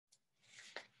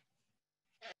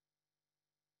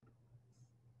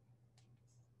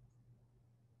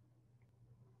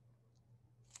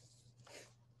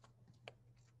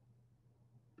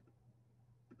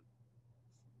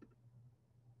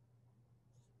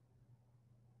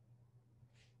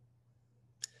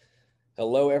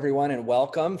Hello, everyone, and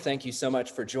welcome. Thank you so much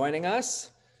for joining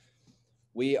us.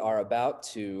 We are about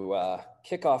to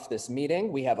kick off this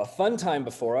meeting. We have a fun time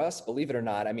before us, believe it or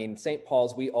not. I mean, St.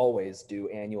 Paul's, we always do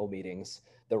annual meetings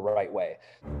the right way.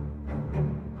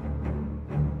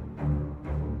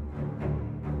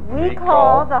 We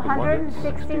call the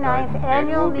 169th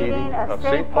annual meeting of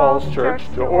St. Paul's Church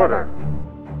to order.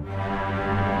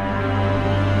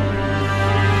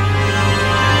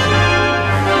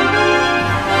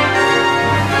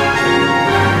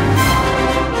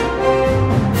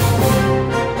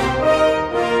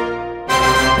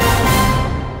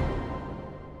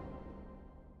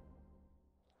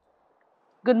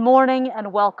 Good morning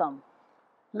and welcome.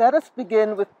 Let us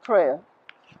begin with prayer.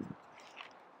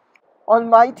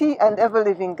 Almighty and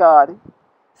ever-living God,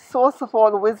 source of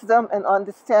all wisdom and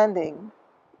understanding,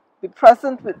 be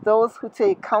present with those who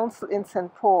take counsel in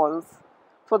St. Paul's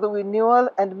for the renewal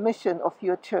and mission of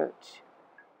your church.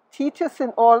 Teach us in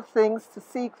all things to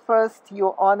seek first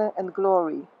your honor and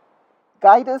glory.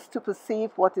 Guide us to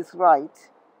perceive what is right,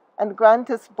 and grant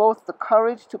us both the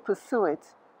courage to pursue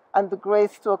it and the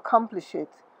grace to accomplish it,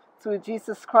 through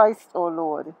Jesus Christ, our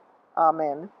Lord.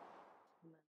 Amen.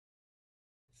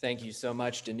 Thank you so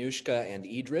much, Danushka and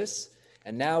Idris.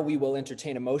 And now we will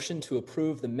entertain a motion to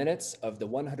approve the minutes of the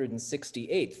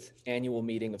 168th annual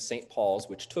meeting of St. Paul's,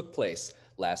 which took place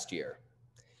last year.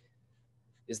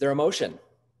 Is there a motion?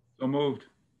 So moved.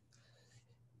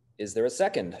 Is there a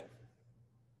second?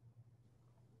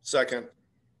 Second.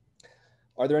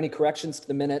 Are there any corrections to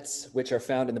the minutes which are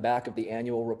found in the back of the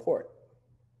annual report?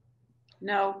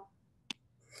 No.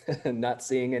 Not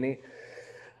seeing any.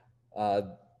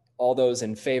 All those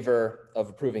in favor of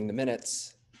approving the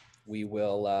minutes, we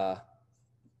will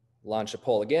launch a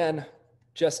poll again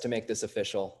just to make this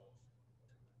official.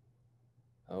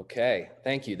 Okay,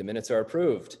 thank you. The minutes are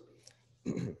approved.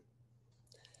 And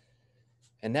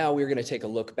now we're going to take a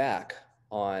look back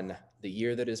on the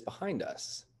year that is behind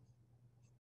us.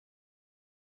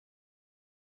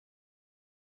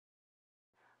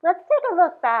 Let's take a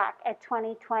look back at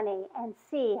 2020 and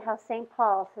see how St.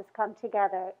 Paul's has come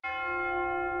together.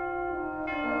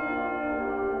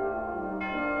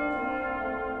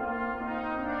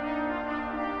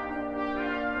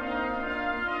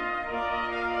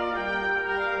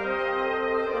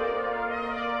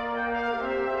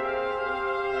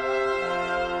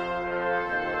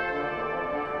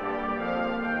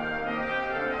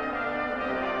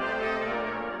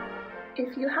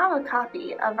 If you have a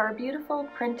copy of our beautiful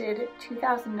printed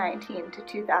 2019 to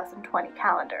 2020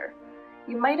 calendar,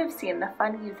 you might have seen the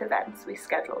fun youth events we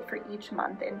scheduled for each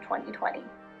month in 2020.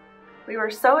 We were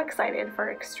so excited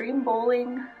for extreme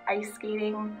bowling, ice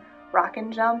skating, rock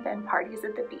and jump, and parties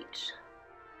at the beach.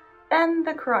 Then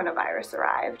the coronavirus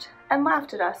arrived and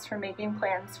laughed at us for making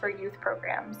plans for youth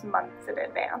programs months in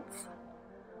advance.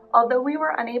 Although we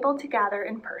were unable to gather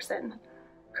in person,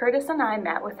 Curtis and I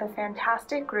met with a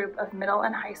fantastic group of middle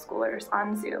and high schoolers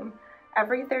on Zoom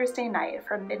every Thursday night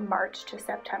from mid-March to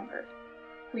September.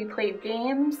 We played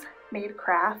games, made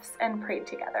crafts, and prayed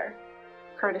together.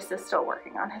 Curtis is still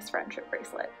working on his friendship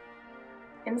bracelet.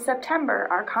 In September,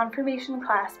 our confirmation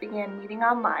class began meeting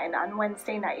online on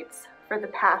Wednesday nights for the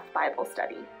Path Bible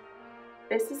Study.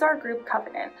 This is our group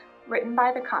covenant, written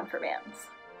by the confirmands.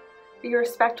 Be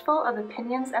respectful of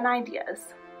opinions and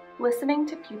ideas, listening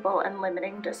to people and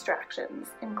limiting distractions,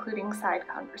 including side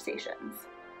conversations.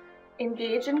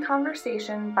 Engage in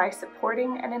conversation by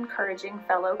supporting and encouraging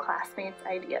fellow classmates'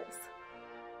 ideas.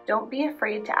 Don't be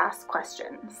afraid to ask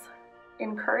questions.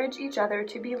 Encourage each other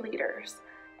to be leaders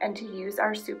and to use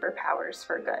our superpowers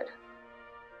for good.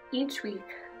 Each week,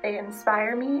 they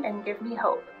inspire me and give me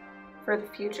hope for the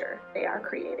future they are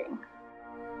creating.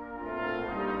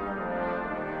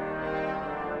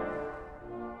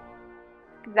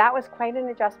 That was quite an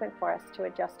adjustment for us to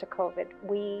adjust to COVID.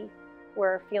 We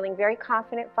were feeling very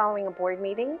confident following a board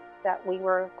meeting that we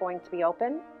were going to be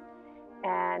open.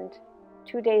 And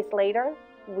 2 days later,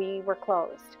 we were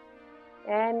closed.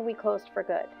 And we closed for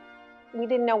good. We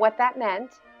didn't know what that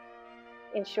meant.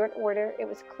 In short order, it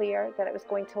was clear that it was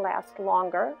going to last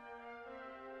longer,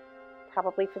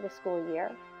 probably for the school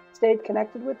year. Stayed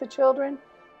connected with the children,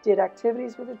 did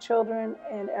activities with the children,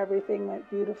 and everything went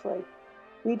beautifully.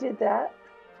 We did that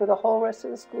for the whole rest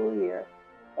of the school year,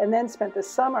 and then spent the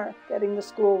summer getting the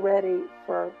school ready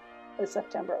for a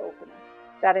September opening.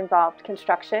 That involved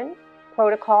construction,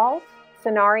 protocols,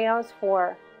 scenarios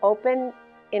for open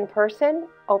in person,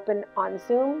 open on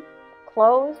Zoom,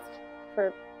 closed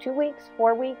for 2 weeks,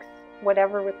 4 weeks,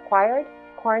 whatever required,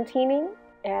 quarantining,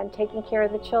 and taking care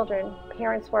of the children.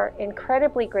 Parents were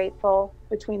incredibly grateful.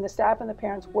 Between the staff and the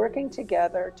parents working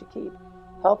together to keep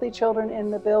healthy children in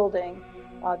the building.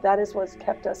 That is what's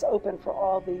kept us open for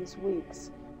all these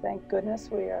weeks. Thank goodness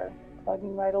we are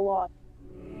plugging right along.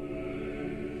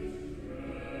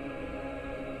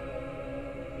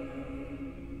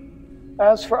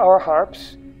 As for our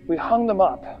harps, we hung them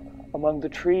up among the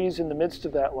trees in the midst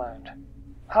of that land.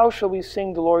 How shall we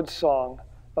sing the Lord's song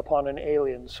upon an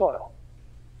alien soil?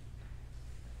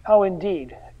 How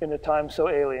indeed, in a time so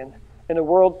alien, in a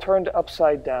world turned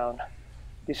upside down,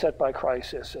 beset by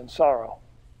crisis and sorrow?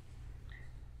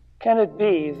 Can it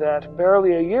be that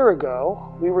barely a year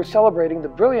ago we were celebrating the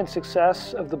brilliant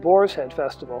success of the Boar's Head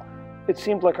Festival? It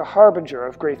seemed like a harbinger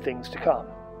of great things to come.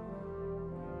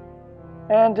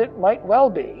 And it might well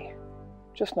be,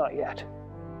 just not yet.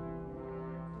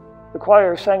 The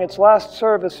choir sang its last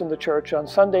service in the church on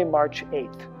Sunday, March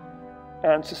 8th,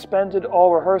 and suspended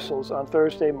all rehearsals on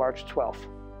Thursday, March 12th.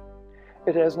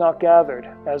 It has not gathered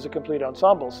as a complete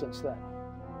ensemble since then.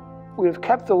 We have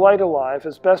kept the light alive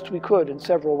as best we could in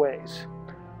several ways.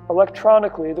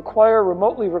 Electronically, the choir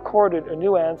remotely recorded a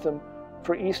new anthem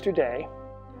for Easter Day,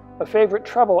 a favorite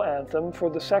treble anthem for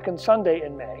the second Sunday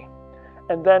in May,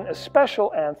 and then a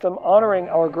special anthem honoring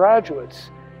our graduates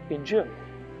in June.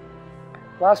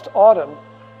 Last autumn,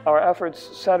 our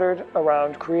efforts centered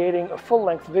around creating a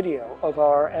full-length video of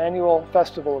our annual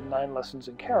Festival of Nine Lessons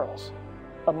and Carols,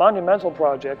 a monumental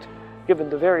project given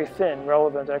the very thin,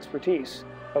 relevant expertise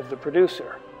of the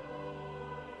producer.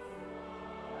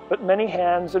 But many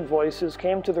hands and voices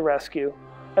came to the rescue,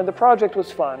 and the project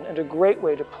was fun and a great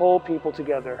way to pull people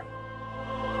together.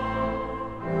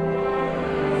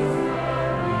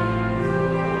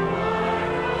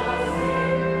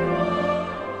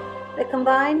 The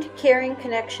combined Caring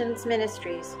Connections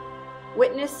Ministries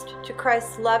witnessed to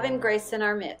Christ's love and grace in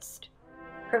our midst,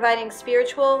 providing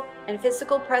spiritual and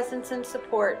physical presence and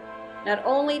support not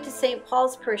only to St.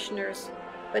 Paul's parishioners,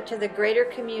 but to the greater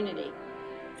community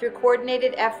through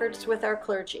coordinated efforts with our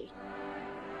clergy.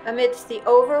 Amidst the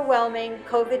overwhelming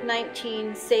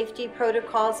COVID-19 safety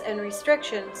protocols and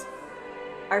restrictions,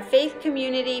 our faith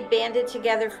community banded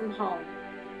together from home,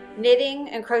 knitting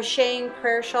and crocheting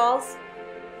prayer shawls,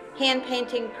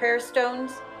 hand-painting prayer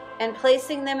stones, and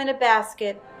placing them in a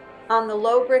basket on the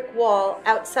low brick wall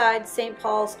outside St.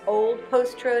 Paul's old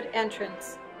post road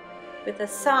entrance, with a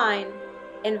sign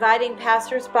inviting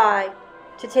passers-by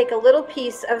to take a little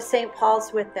piece of St.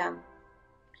 Paul's with them.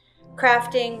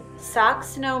 Crafting sock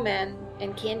snowmen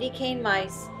and candy cane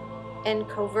mice, and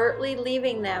covertly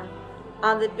leaving them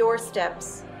on the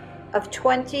doorsteps of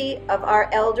 20 of our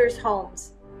elders'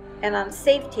 homes and on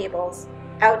safe tables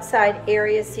outside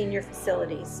area senior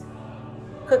facilities.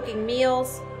 Cooking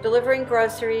meals, delivering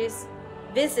groceries,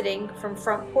 visiting from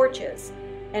front porches,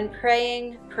 and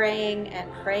praying,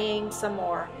 and praying some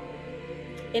more.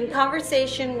 In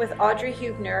conversation with Audrey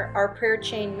Hubner, our prayer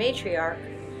chain matriarch,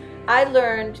 I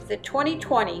learned that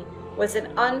 2020 was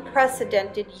an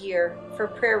unprecedented year for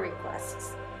prayer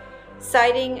requests,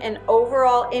 citing an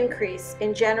overall increase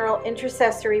in general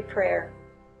intercessory prayer,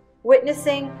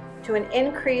 witnessing to an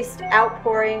increased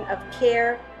outpouring of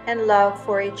care and love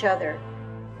for each other,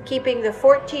 keeping the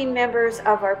 14 members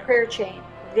of our prayer chain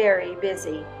very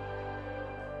busy.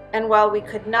 And while we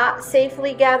could not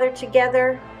safely gather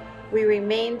together, we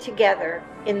remained together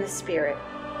in the Spirit.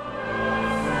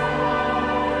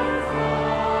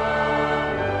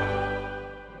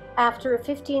 After a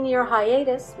 15-year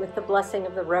hiatus with the blessing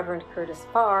of the Reverend Curtis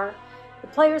Farr, the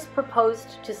players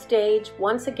proposed to stage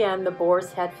once again the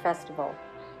Boar's Head Festival.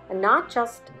 And not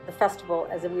just the festival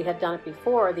as we had done it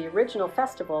before, the original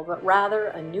festival, but rather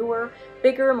a newer,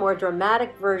 bigger, more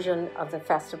dramatic version of the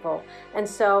festival. And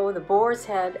so the Boar's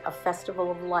Head, a Festival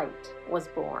of Light, was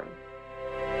born.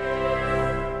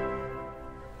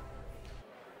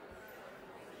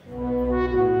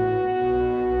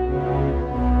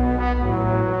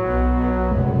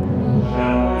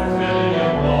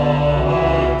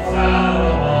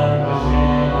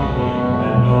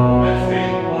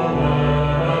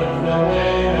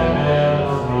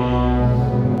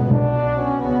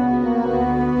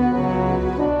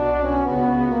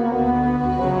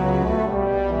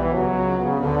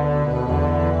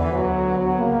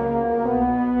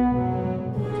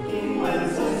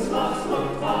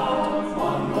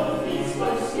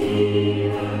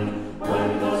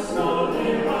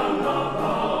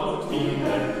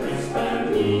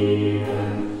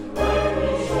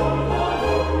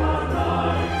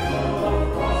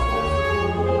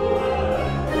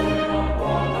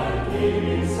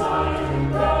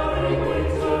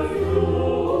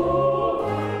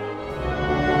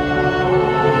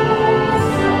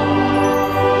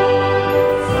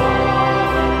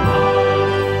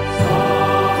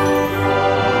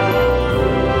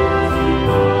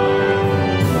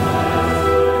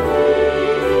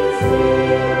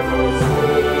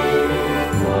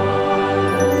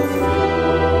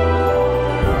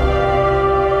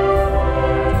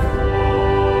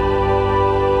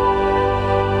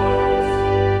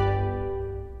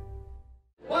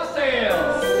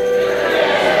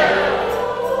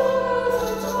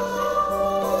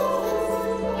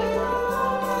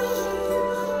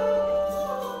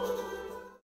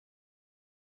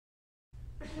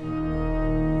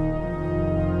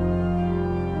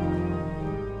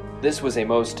 This was a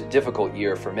most difficult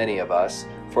year for many of us,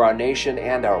 for our nation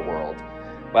and our world.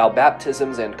 While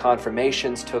baptisms and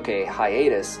confirmations took a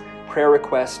hiatus, prayer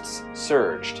requests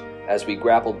surged as we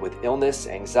grappled with illness,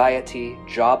 anxiety,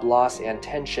 job loss, and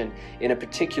tension in a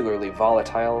particularly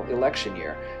volatile election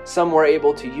year. Some were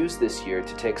able to use this year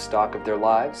to take stock of their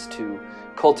lives, to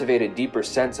cultivate a deeper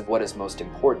sense of what is most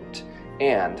important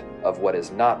and of what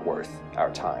is not worth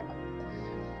our time.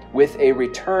 With a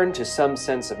return to some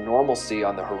sense of normalcy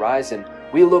on the horizon,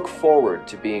 we look forward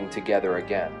to being together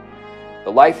again.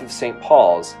 The life of St.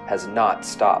 Paul's has not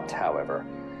stopped, however.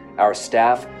 Our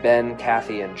staff, Ben,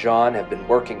 Kathy, and John, have been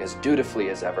working as dutifully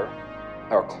as ever.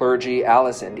 Our clergy,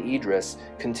 Alice and Idris,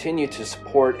 continue to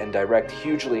support and direct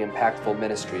hugely impactful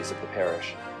ministries of the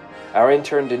parish. Our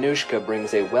intern, Danushka,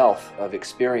 brings a wealth of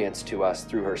experience to us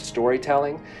through her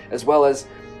storytelling, as well as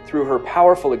through her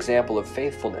powerful example of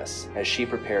faithfulness as she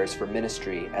prepares for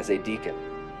ministry as a deacon.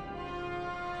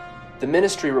 The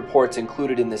ministry reports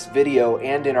included in this video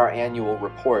and in our annual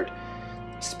report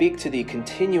speak to the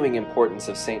continuing importance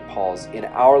of St. Paul's in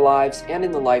our lives and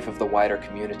in the life of the wider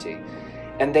community,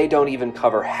 and they don't even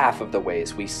cover half of the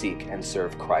ways we seek and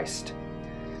serve Christ.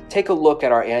 Take a look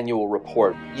at our annual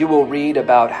report. You will read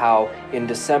about how in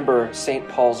December, St.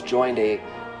 Paul's joined a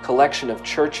collection of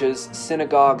churches,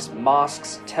 synagogues,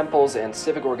 mosques, temples, and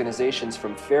civic organizations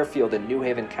from Fairfield and New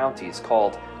Haven counties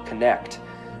called Connect,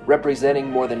 representing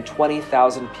more than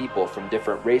 20,000 people from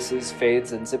different races,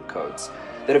 faiths, and zip codes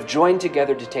that have joined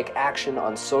together to take action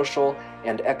on social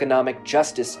and economic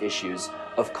justice issues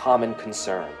of common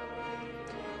concern.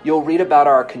 You'll read about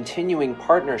our continuing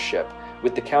partnership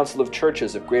with the Council of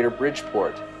Churches of Greater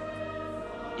Bridgeport.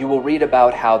 You will read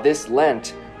about how this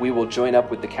Lent we will join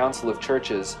up with the Council of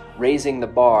Churches Raising the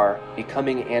Bar,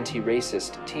 Becoming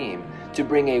Anti-Racist team to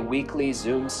bring a weekly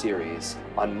Zoom series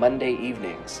on Monday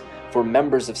evenings for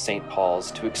members of St.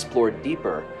 Paul's to explore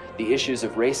deeper the issues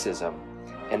of racism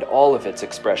and all of its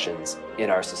expressions in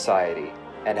our society,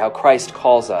 and how Christ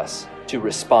calls us to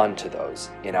respond to those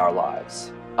in our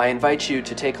lives. I invite you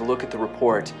to take a look at the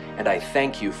report, and I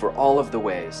thank you for all of the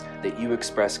ways that you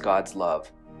express God's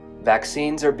love.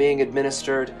 Vaccines are being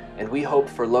administered, and we hope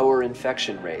for lower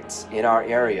infection rates in our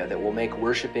area that will make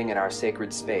worshiping in our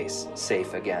sacred space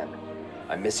safe again.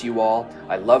 I miss you all,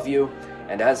 I love you,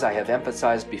 and as I have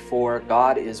emphasized before,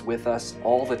 God is with us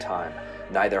all the time.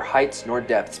 Neither heights nor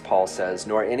depths, Paul says,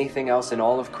 nor anything else in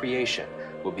all of creation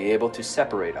will be able to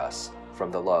separate us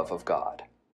from the love of God.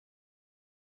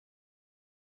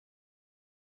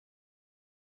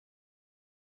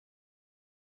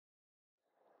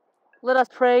 Let us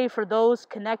pray for those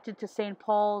connected to St.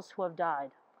 Paul's who have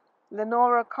died.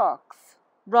 Lenora Cox,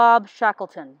 Rob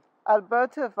Shackleton,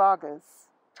 Alberta Vargas,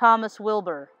 Thomas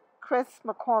Wilbur, Chris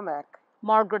McCormack,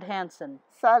 Margaret Hanson,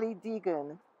 Sally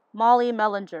Deegan, Molly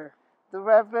Mellinger, the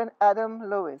Reverend Adam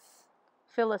Lewis,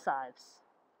 Phyllis Ives.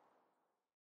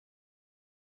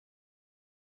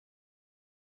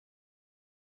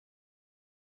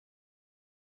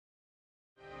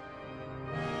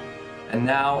 And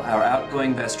now our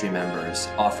outgoing vestry members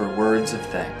offer words of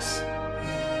thanks.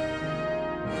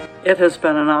 It has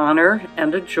been an honor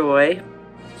and a joy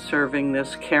serving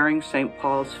this caring St.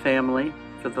 Paul's family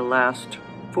for the last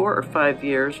 4 or 5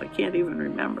 years. I can't even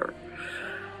remember.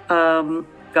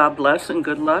 God bless and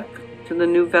good luck to the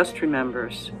new vestry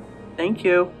members. Thank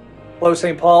you. Hello,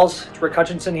 St. Paul's. It's Rick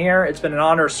Hutchinson here. It's been an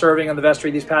honor serving on the vestry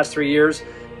these past 3 years,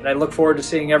 and I look forward to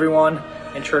seeing everyone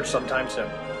in church sometime soon.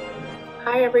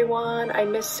 Hi everyone, I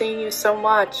miss seeing you so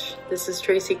much. This is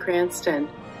Tracy Cranston.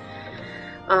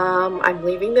 I'm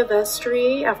leaving the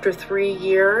vestry after 3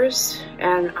 years,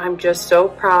 and I'm just so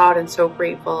proud and so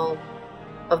grateful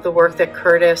of the work that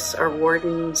Curtis, our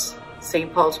wardens,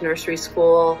 St. Paul's Nursery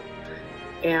School,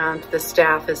 and the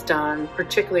staff has done,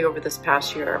 particularly over this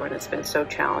past year when it's been so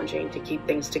challenging to keep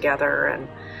things together and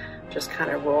just kind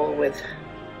of roll with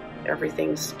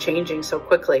everything's changing so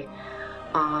quickly.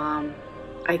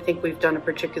 I think we've done a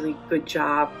particularly good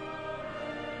job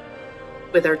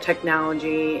with our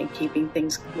technology and keeping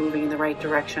things moving in the right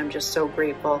direction. I'm just so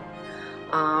grateful.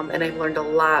 And I've learned a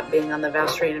lot being on the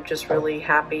vestry, and I'm just really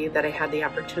happy that I had the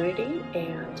opportunity.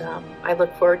 And I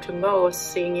look forward to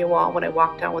most seeing you all when I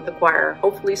walk down with the choir,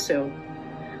 hopefully soon.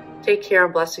 Take care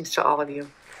and blessings to all of you.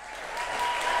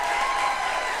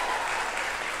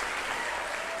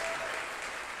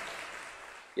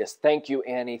 Yes, thank you,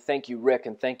 Annie. Thank you, Rick,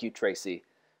 and thank you, Tracy,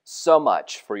 so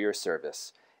much for your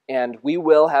service. And we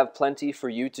will have plenty for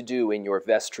you to do in your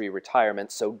vestry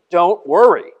retirement, so don't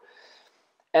worry.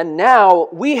 And now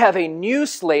we have a new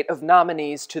slate of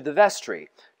nominees to the vestry,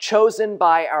 chosen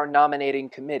by our nominating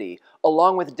committee,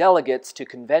 along with delegates to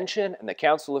Convention and the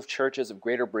Council of Churches of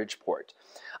Greater Bridgeport.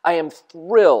 I am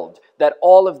thrilled that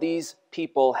all of these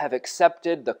people have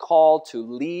accepted the call to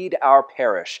lead our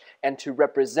parish and to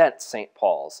represent St.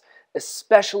 Paul's,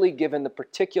 especially given the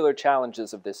particular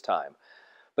challenges of this time.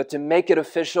 But to make it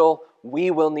official,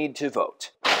 we will need to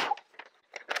vote.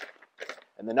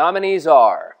 And the nominees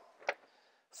are,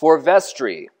 for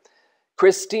vestry,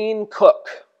 Christine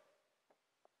Cook,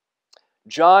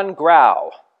 John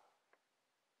Grau,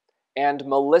 and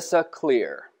Melissa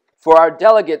Clear. For our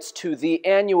delegates to the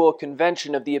annual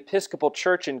convention of the Episcopal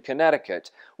Church in Connecticut,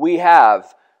 we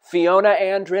have Fiona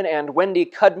Andren and Wendy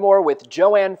Cudmore with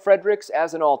Joanne Fredericks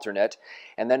as an alternate.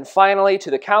 And then finally,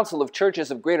 to the Council of Churches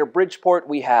of Greater Bridgeport,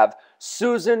 we have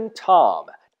Susan Tom.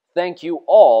 Thank you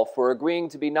all for agreeing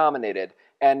to be nominated.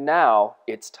 And now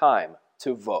it's time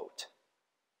to vote.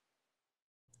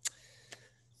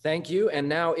 Thank you. And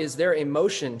now, is there a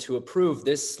motion to approve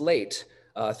this slate?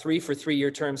 3 for 3-year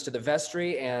terms to the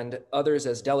vestry and others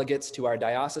as delegates to our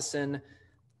diocesan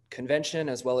convention,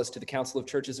 as well as to the Council of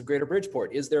Churches of Greater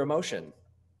Bridgeport. Is there a motion?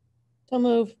 So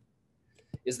move.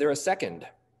 Is there a second?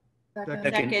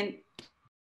 Second.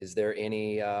 Is there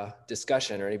any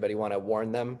discussion, or anybody want to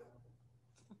warn them?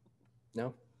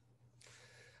 No?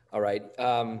 All right.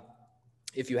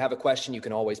 If you have a question, you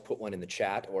can always put one in the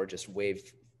chat or just wave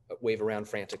around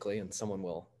frantically and someone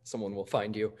will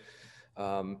find you.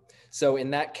 So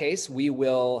in that case, we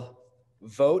will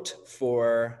vote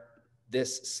for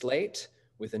this slate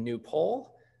with a new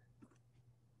poll.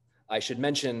 I should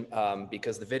mention,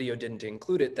 because the video didn't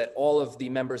include it, that all of the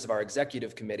members of our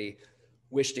executive committee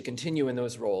wish to continue in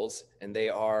those roles, and they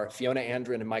are Fiona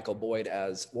Andren and Michael Boyd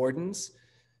as wardens,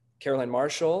 Caroline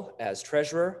Marshall as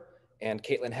treasurer, and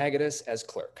Caitlin Hagedis as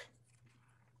clerk.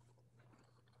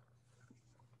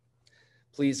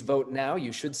 Please vote now.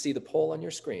 You should see the poll on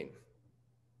your screen.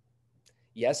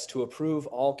 Yes, to approve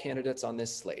all candidates on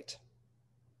this slate.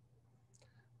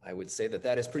 I would say that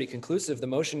that is pretty conclusive. The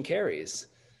motion carries.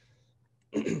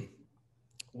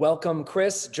 Welcome,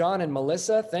 Chris, John, and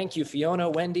Melissa. Thank you, Fiona,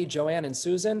 Wendy, Joanne, and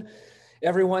Susan.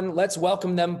 Everyone, let's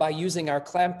welcome them by using our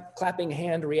clapping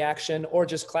hand reaction, or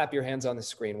just clap your hands on the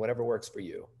screen, whatever works for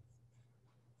you.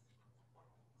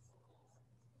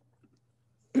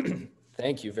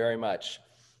 Thank you very much.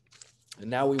 And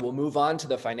now we will move on to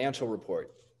the financial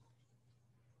report.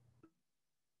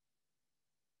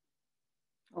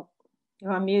 Oh,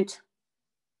 you're on mute.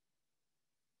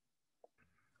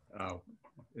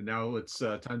 And now it's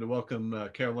time to welcome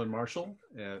Caroline Marshall,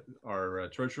 our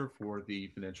treasurer, for the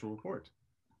financial report.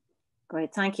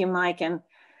 Great, thank you, Mike. And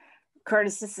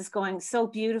Curtis, this is going so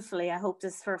beautifully. I hope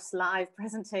this first live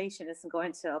presentation isn't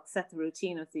going to upset the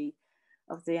routine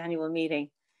of the annual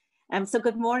meeting. So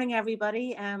good morning,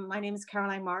 everybody. My name is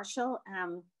Caroline Marshall.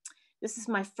 This is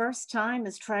my first time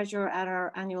as treasurer at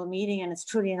our annual meeting, and it's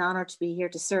truly an honor to be here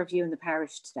to serve you in the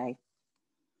parish today.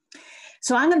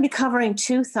 So I'm going to be covering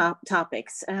two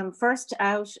topics. First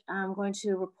out, I'm going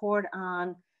to report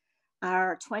on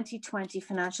our 2020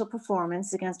 financial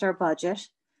performance against our budget.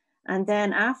 And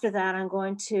then after that, I'm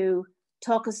going to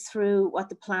talk us through what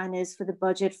the plan is for the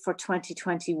budget for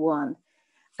 2021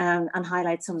 and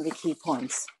highlight some of the key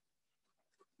points.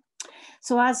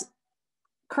 So as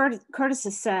Curtis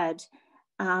has said,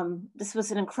 this was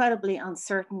an incredibly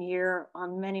uncertain year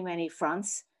on many, many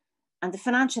fronts, and the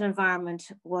financial environment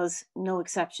was no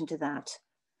exception to that.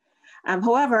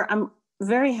 However, I'm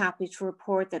very happy to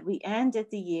report that we ended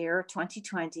the year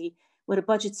 2020 with a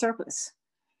budget surplus,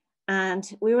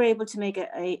 and we were able to make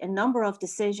a number of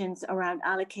decisions around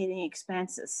allocating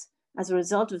expenses as a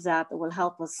result of that will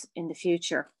help us in the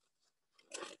future.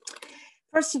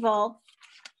 First of all,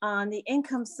 on the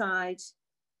income side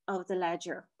of the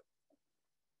ledger,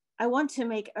 I want to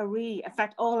make in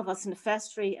fact, all of us in the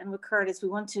vestry and with Curtis, we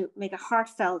want to make a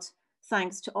heartfelt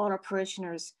thanks to all our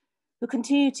parishioners who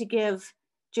continue to give,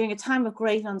 during a time of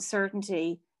great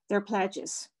uncertainty, their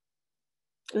pledges.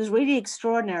 It was really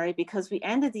extraordinary because we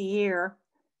ended the year,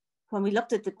 when we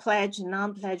looked at the pledge and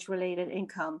non-pledge related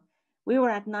income, we were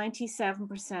at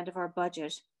 97% of our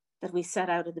budget that we set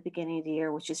out at the beginning of the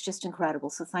year, which is just incredible.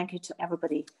 So thank you to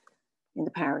everybody in the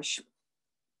parish.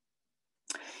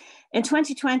 In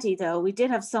 2020, though, we did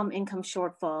have some income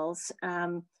shortfalls.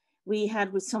 We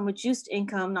had with some reduced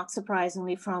income, not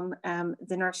surprisingly, from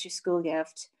the nursery school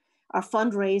gift. Our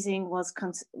fundraising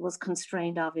was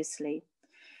constrained, obviously.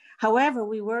 However,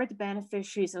 we were the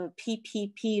beneficiaries of a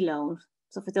PPP loan.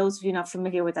 So for those of you not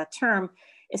familiar with that term,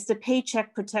 it's the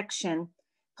Paycheck Protection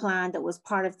Plan that was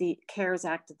part of the CARES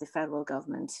Act that the federal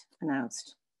government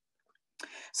announced.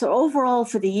 So overall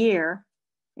for the year,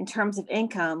 in terms of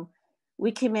income,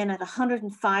 we came in at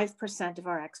 105% of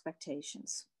our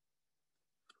expectations.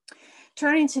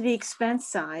 Turning to the expense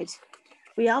side,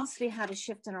 we obviously had a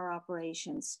shift in our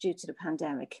operations due to the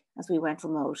pandemic as we went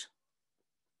remote.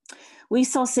 We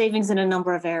saw savings in a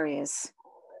number of areas.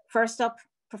 First up,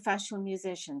 professional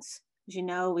musicians. As you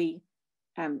know, we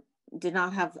did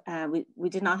not have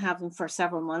them for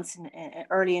several months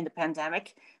early in the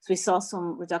pandemic, so we saw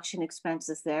some reduction in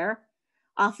expenses there.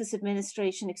 Office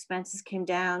administration expenses came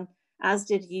down, as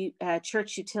did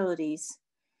church utilities.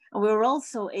 And we were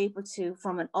also able to,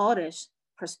 from an audit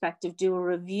perspective, do a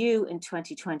review in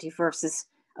 2020 versus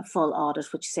a full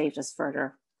audit, which saved us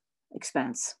further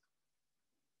expense.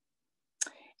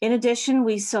 In addition,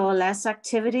 we saw less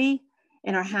activity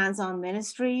in our hands-on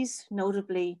ministries,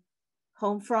 notably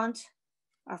Homefront,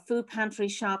 our food pantry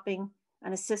shopping,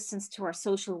 and assistance to our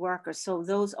social workers. So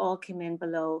those all came in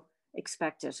below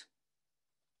expected.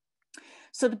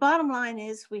 So the bottom line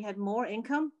is we had more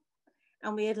income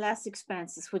and we had less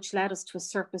expenses, which led us to a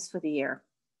surplus for the year.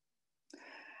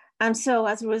 And so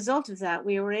as a result of that,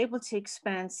 we were able to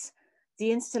expense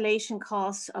the installation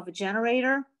costs of a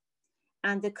generator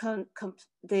and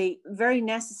the very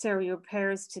necessary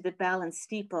repairs to the bell and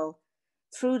steeple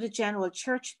through the general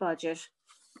church budget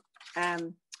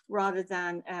rather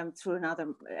than through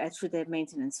the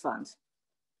maintenance fund.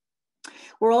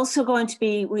 We're also going to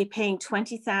be repaying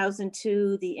 $20,000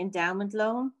 to the endowment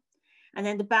loan, and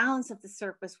then the balance of the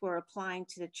surplus we're applying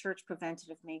to the church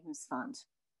preventative maintenance fund.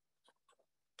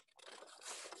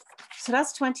 So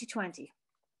that's 2020.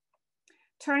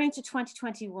 Turning to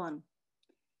 2021.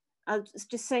 I'll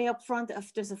just say up front,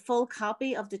 if there's a full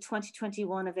copy of the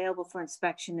 2021 available for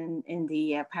inspection in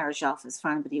the parish office for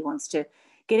anybody who wants to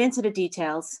get into the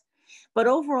details. But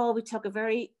overall, we took a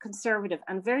very conservative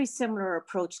and very similar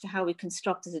approach to how we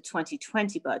constructed the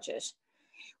 2020 budget.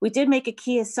 We did make a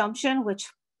key assumption,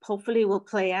 which hopefully will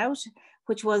play out,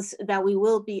 which was that we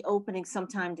will be opening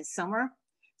sometime this summer.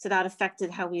 So that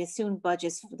affected how we assumed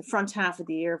budgets for the front half of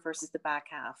the year versus the back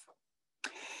half.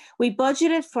 We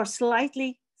budgeted for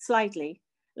slightly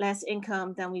less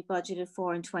income than we budgeted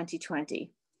for in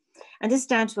 2020. And this is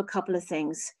down to a couple of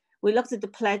things. We looked at the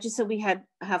pledges that we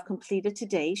have completed to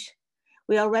date.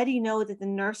 We already know that the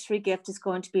nursery gift is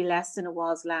going to be less than it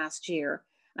was last year.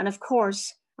 And of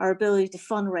course, our ability to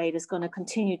fundraise is going to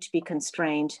continue to be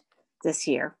constrained this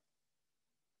year.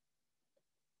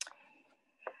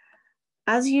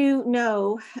 As you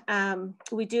know,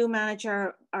 we do manage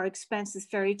our expenses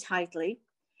very tightly.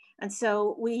 And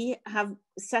so we have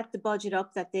set the budget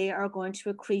up that they are going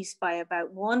to increase by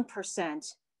about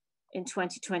 1% in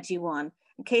 2021.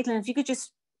 And Caitlin, if you could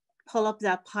just pull up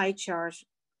that pie chart,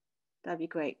 that'd be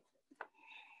great.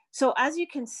 So as you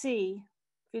can see,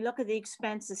 if you look at the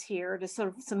expenses here, there's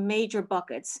sort of some major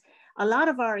buckets. A lot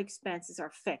of our expenses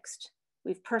are fixed.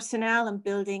 We've personnel and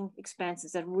building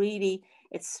expenses that really,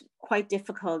 it's quite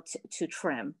difficult to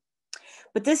trim.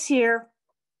 But this year,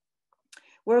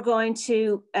 we're going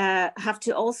to have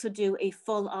to also do a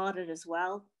full audit as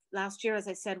well. Last year, as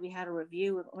I said, we had a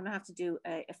review. We're going to have to do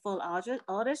a full audit,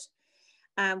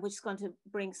 which is going to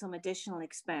bring some additional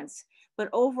expense. But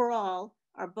overall,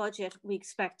 our budget, we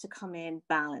expect to come in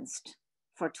balanced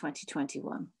for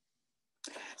 2021.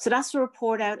 So that's the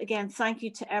report out. Again, thank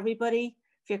you to everybody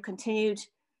for your continued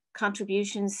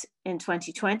contributions in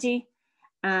 2020.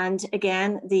 And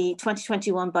again, the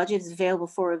 2021 budget is available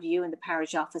for review in the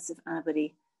parish office if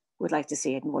anybody would like to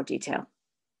see it in more detail.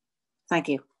 Thank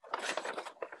you. I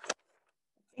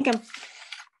think I'm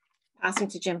passing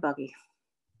to Jim Buggy.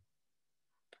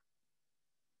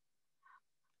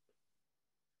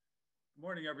 Good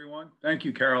morning, everyone. Thank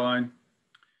you, Caroline.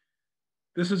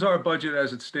 This is our budget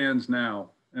as it stands now,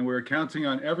 and we're counting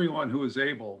on everyone who is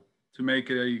able to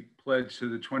make a pledge to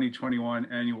the 2021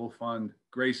 annual fund,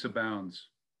 Grace Abounds.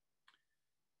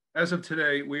 As of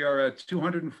today, we are at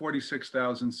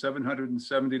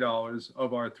 $246,770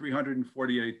 of our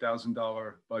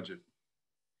 $348,000 budget,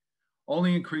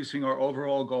 only increasing our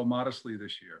overall goal modestly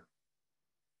this year.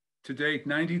 To date,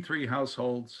 93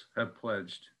 households have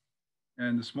pledged,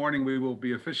 and this morning we will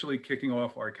be officially kicking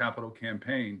off our capital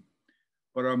campaign,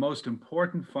 but our most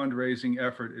important fundraising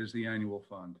effort is the annual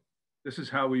fund. This is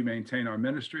how we maintain our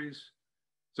ministries,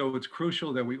 so it's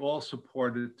crucial that we all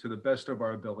support it to the best of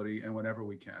our ability and whenever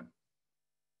we can.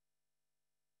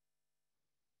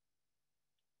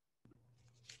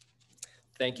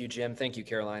 Thank you, Jim. Thank you,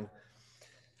 Caroline.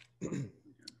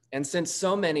 And since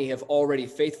so many have already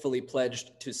faithfully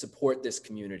pledged to support this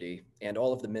community and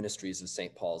all of the ministries of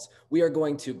St. Paul's, we are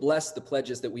going to bless the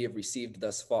pledges that we have received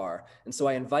thus far. And so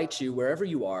I invite you, wherever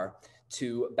you are,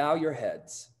 to bow your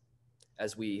heads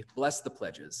as we bless the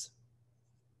pledges.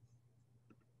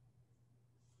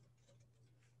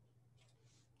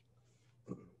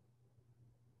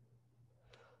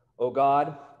 O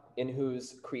God, in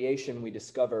whose creation we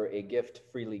discover a gift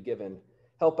freely given,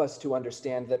 help us to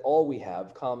understand that all we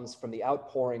have comes from the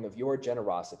outpouring of your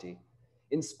generosity.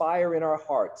 Inspire in our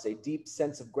hearts a deep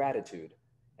sense of gratitude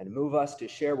and move us to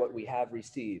share what we have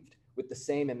received with the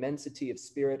same immensity of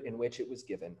spirit in which it was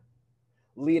given.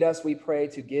 Lead us, we pray,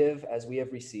 to give as we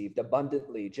have received,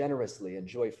 abundantly, generously, and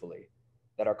joyfully,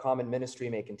 that our common ministry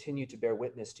may continue to bear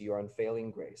witness to your unfailing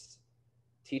grace.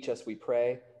 Teach us, we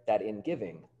pray, that in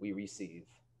giving we receive.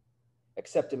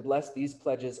 Accept and bless these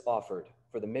pledges offered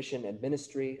for the mission and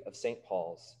ministry of St.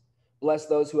 Paul's. Bless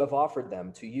those who have offered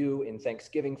them to you in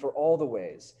thanksgiving for all the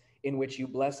ways in which you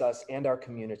bless us and our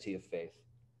community of faith.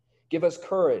 Give us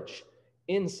courage,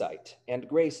 insight, and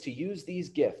grace to use these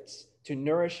gifts to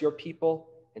nourish your people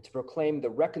and to proclaim the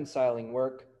reconciling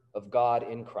work of God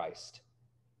in Christ.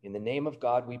 In the name of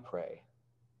God we pray.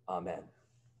 Amen.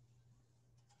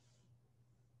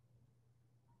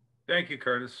 Thank you,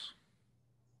 Curtis.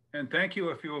 And thank you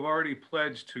if you have already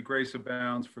pledged to Grace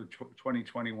Abounds for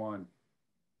 2021.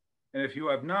 And if you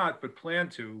have not, but plan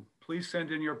to, please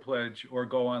send in your pledge or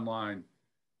go online.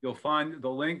 You'll find the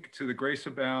link to the Grace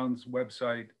Abounds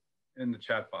website in the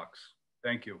chat box.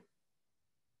 Thank you.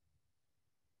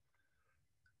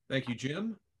 Thank you,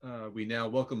 Jim. We now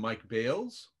welcome Mike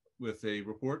Bales with a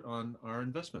report on our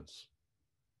investments.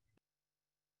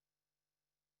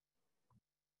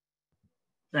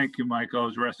 Thank you, Mike. I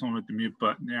was wrestling with the mute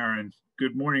button there. And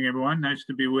good morning, everyone. Nice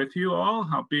to be with you all,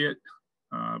 albeit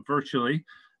virtually.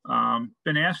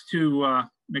 Been asked to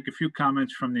make a few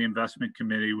comments from the investment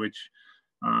committee, which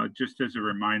just as a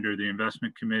reminder, the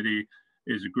investment committee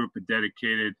is a group of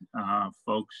dedicated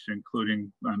folks,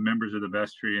 including members of the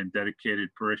vestry and dedicated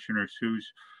parishioners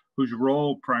whose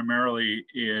role primarily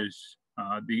is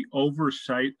the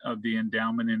oversight of the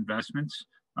endowment investments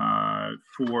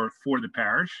for the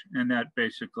parish, and that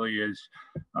basically is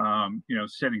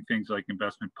setting things like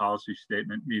investment policy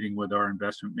statement, meeting with our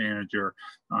investment manager,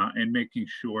 and making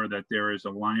sure that there is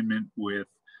alignment with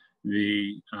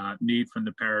the need from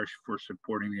the parish for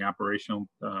supporting the operational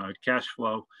cash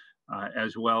flow,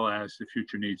 as well as the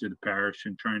future needs of the parish,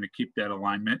 and trying to keep that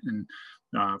alignment and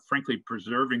frankly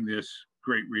preserving this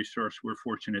great resource we're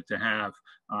fortunate to have,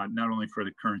 not only for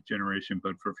the current generation,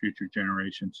 but for future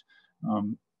generations.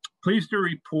 Pleased to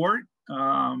report,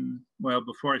 well,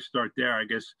 before I start there, I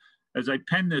guess, as I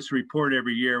pen this report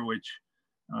every year, which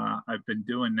I've been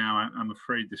doing now, I'm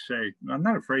afraid to say, I'm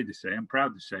not afraid to say, I'm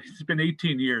proud to say, it's been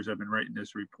 18 years I've been writing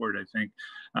this report, I think,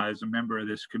 as a member of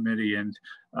this committee. And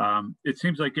it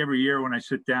seems like every year when I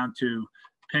sit down to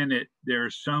pen it,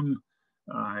 there's some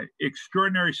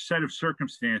extraordinary set of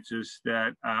circumstances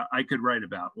that I could write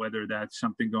about, whether that's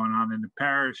something going on in the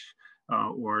parish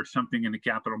or something in the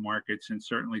capital markets, and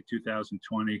certainly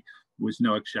 2020 was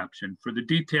no exception. For the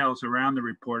details around the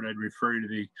report, I'd refer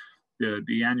you to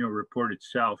the annual report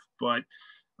itself. But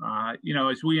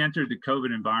as we entered the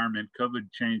COVID environment,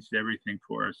 COVID changed everything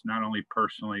for us, not only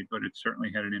personally, but it certainly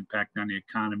had an impact on the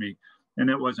economy. And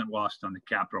it wasn't lost on the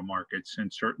capital markets,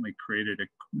 and certainly created an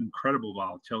incredible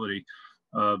volatility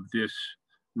of this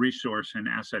resource and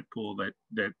asset pool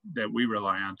that we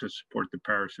rely on to support the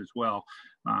parish as well.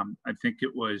 I think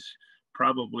it was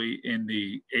probably in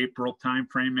the April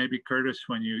timeframe, maybe, Curtis,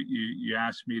 when you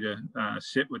asked me to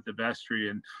sit with the vestry,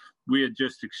 and we had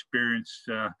just experienced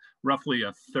roughly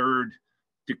a third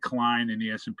decline in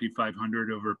the S&P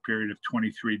 500 over a period of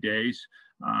 23 days.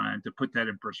 And to put that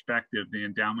in perspective, the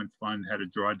endowment fund had a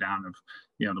drawdown of,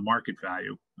 the market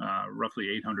value,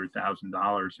 roughly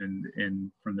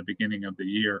 $800,000 from the beginning of the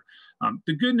year.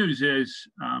 The good news is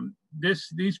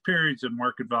these periods of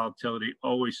market volatility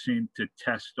always seem to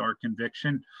test our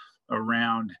conviction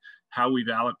around how we've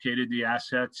allocated the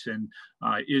assets, and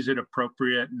is it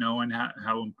appropriate, knowing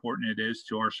how important it is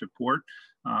to our support.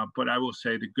 But I will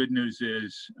say the good news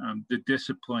is the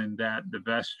discipline that the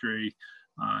vestry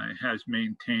has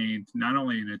maintained, not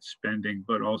only in its spending,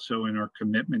 but also in our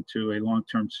commitment to a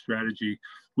long-term strategy.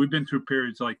 We've been through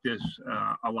periods like this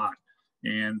a lot.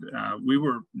 And we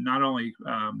were not only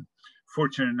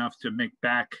fortunate enough to make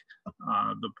back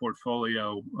the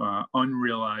portfolio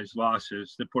unrealized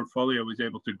losses, the portfolio was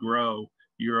able to grow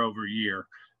year over year.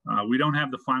 We don't have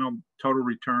the final total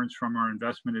returns from our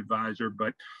investment advisor,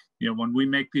 but when we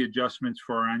make the adjustments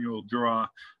for our annual draw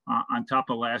on top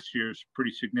of last year's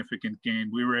pretty significant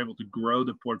gain, we were able to grow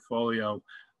the portfolio,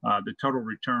 the total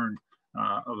return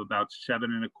of about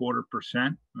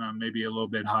 7.25%, maybe a little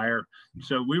bit higher.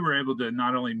 So we were able to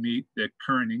not only meet the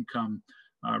current income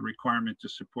requirement to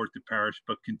support the parish,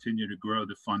 but continue to grow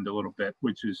the fund a little bit,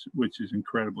 which is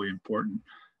incredibly important.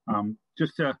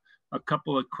 Just a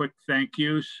couple of quick thank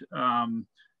yous.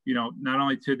 Not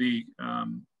only to the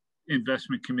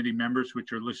investment committee members,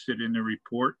 which are listed in the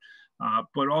report,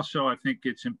 but also I think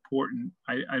it's important.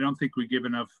 I don't think we give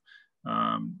enough.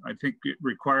 I think it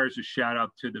requires a shout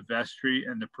out to the vestry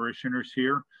and the parishioners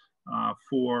here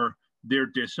for their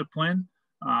discipline.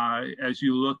 As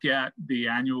you look at the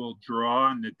annual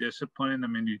draw and the discipline, I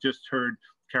mean, you just heard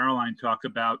Caroline talk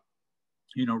about,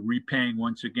 repaying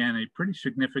once again a pretty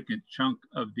significant chunk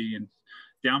of the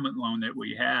endowment loan that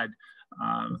we had.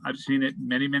 I've seen it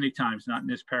many, many times, not in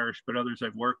this parish, but others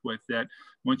I've worked with, that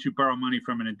once you borrow money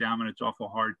from an endowment, it's awful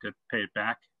hard to pay it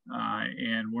back.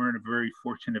 And we're in a very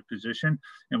fortunate position.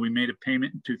 And we made a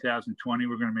payment in 2020.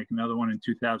 We're going to make another one in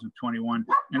 2021.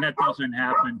 And that doesn't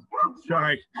happen.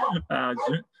 Sorry,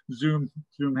 Zoom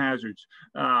hazards.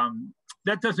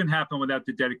 That doesn't happen without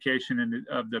the dedication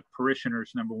of the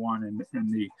parishioners, number one,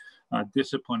 and the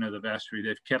discipline of the vestry.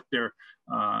 They've kept their,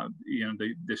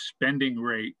 the spending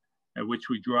rate at which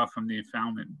we draw from the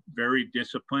endowment very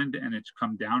disciplined, and it's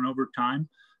come down over time.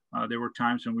 There were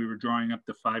times when we were drawing up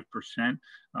to 5%.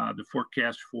 The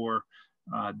forecast for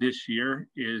this year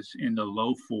is in the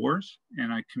low 4s,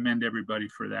 and I commend everybody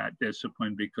for that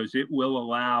discipline, because it will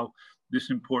allow this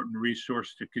important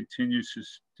resource to continue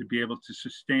to be able to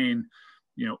sustain,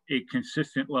 a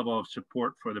consistent level of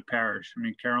support for the parish. I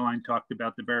mean, Caroline talked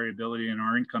about the variability in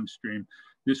our income stream.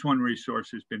 This one resource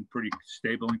has been pretty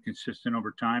stable and consistent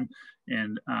over time,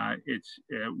 and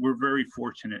we're very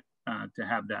fortunate to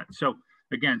have that. So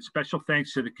again, special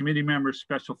thanks to the committee members,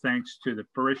 special thanks to the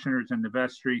parishioners and the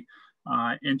vestry.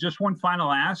 And just one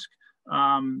final ask,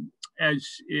 as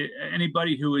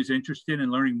anybody who is interested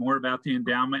in learning more about the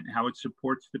endowment and how it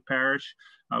supports the parish,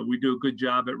 we do a good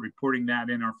job at reporting that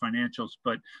in our financials,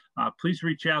 but please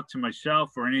reach out to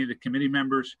myself or any of the committee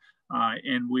members,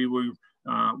 and we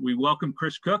welcome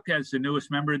Chris Cook as the newest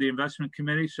member of the investment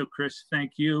committee. So Chris,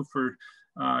 thank you for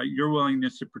your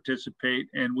willingness to participate,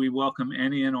 and we welcome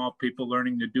any and all people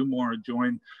learning to do more or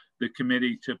join the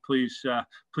committee to please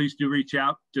do reach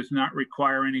out. Does not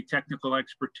require any technical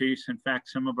expertise. In fact,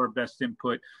 some of our best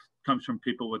input comes from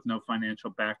people with no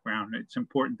financial background. It's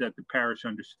important that the parish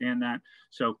understand that.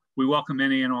 So we welcome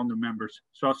any and all new members.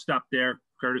 So I'll stop there,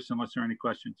 Curtis, unless there are any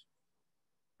questions.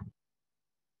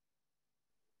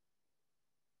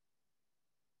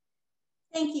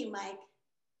 Thank you, Mike.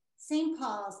 St.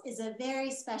 Paul's is a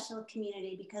very special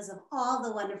community because of all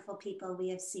the wonderful people we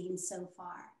have seen so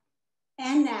far.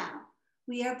 And now,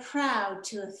 we are proud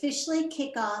to officially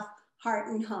kick off Heart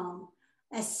and Home,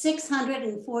 a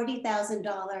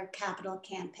 $640,000 capital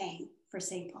campaign for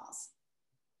St. Paul's.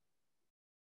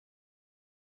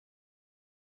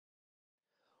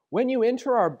 When you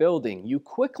enter our building, you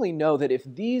quickly know that if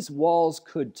these walls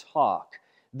could talk,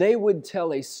 they would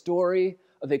tell a story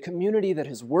of a community that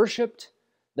has worshiped,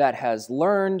 that has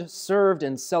learned, served,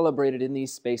 and celebrated in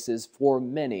these spaces for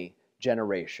many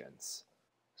generations.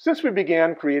 Since we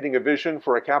began creating a vision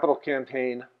for a capital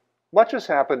campaign, much has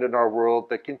happened in our world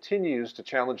that continues to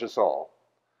challenge us all.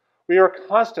 We are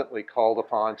constantly called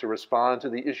upon to respond to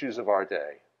the issues of our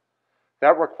day.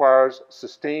 That requires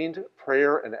sustained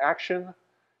prayer and action,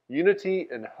 unity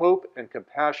and hope and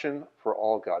compassion for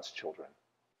all God's children.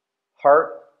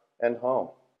 Heart and Home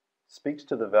speaks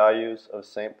to the values of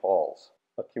St. Paul's,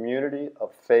 a community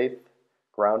of faith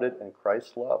grounded in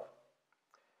Christ's love,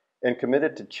 and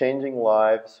committed to changing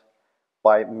lives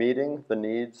by meeting the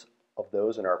needs of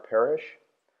those in our parish,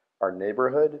 our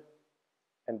neighborhood,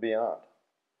 and beyond.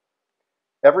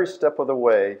 Every step of the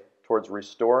way towards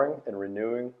restoring and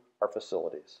renewing our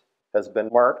facilities has been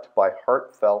marked by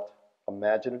heartfelt,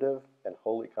 imaginative, and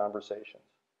holy conversations.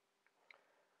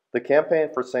 The campaign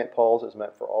for St. Paul's is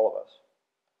meant for all of us,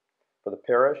 for the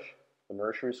parish, the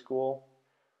nursery school,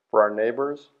 for our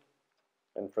neighbors,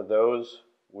 and for those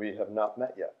we have not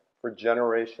met yet, for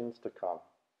generations to come.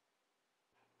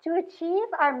 To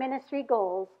achieve our ministry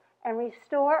goals and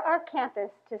restore our campus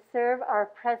to serve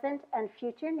our present and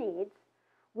future needs,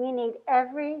 we need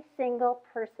every single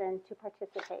person to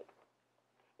participate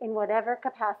in whatever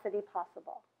capacity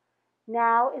possible.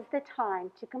 Now is the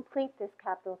time to complete this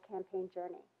capital campaign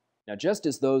journey. Now, just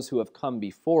as those who have come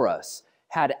before us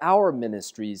had our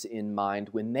ministries in mind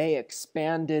when they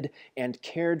expanded and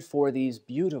cared for these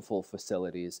beautiful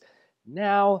facilities,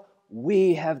 now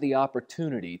we have the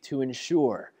opportunity to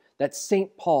ensure that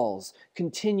St. Paul's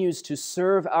continues to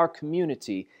serve our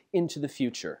community into the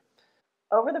future.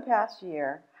 Over the past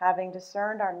year, having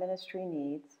discerned our ministry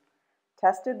needs,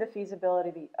 tested the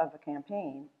feasibility of a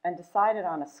campaign, and decided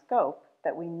on a scope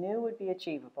that we knew would be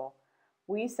achievable,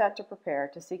 we set to prepare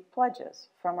to seek pledges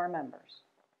from our members.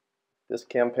 This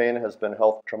campaign has been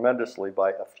helped tremendously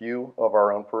by a few of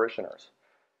our own parishioners.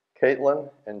 Caitlin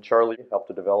and Charlie helped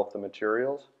to develop the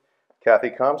materials. Kathy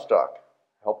Comstock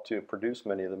helped to produce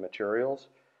many of the materials,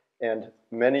 and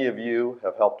many of you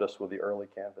have helped us with the early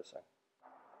canvassing.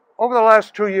 Over the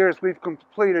last 2 years, we've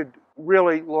completed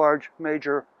really large,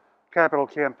 major capital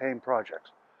campaign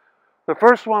projects. The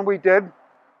first one we did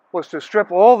was to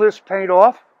strip all this paint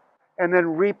off and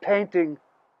then repainting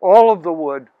all of the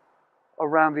wood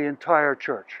around the entire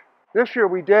church. This year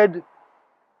we did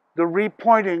the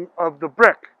repointing of the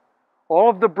brick,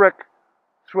 all of the brick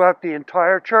throughout the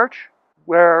entire church.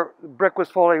 Where the brick was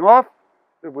falling off,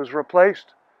 it was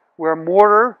replaced. Where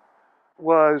mortar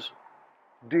was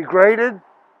degraded,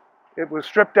 it was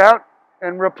stripped out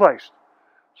and replaced.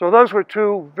 So those were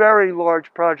two very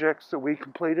large projects that we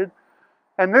completed.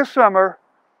 And this summer,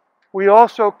 we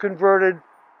also converted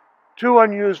 2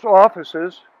 unused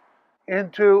offices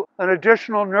into an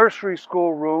additional nursery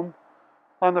school room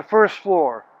on the first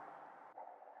floor.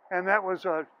 And that was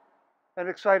an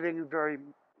exciting and very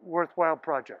worthwhile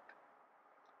project.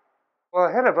 Well,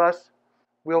 ahead of us,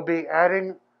 we'll be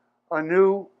adding a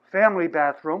new family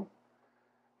bathroom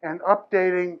and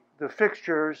updating the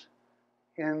fixtures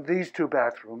in these 2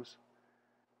 bathrooms.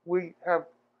 We have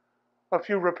a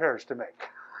few repairs to make.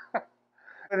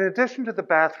 In addition to the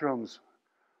bathrooms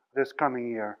this coming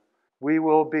year, we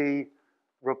will be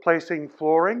replacing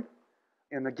flooring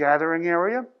in the gathering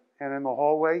area and in the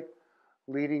hallway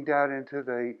leading down into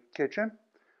the kitchen,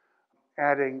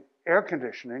 adding air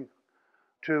conditioning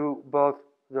to both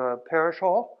the parish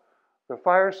hall, the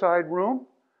fireside room,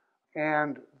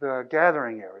 and the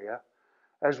gathering area,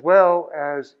 as well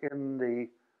as in the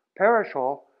parish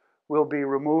hall. We'll be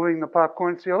removing the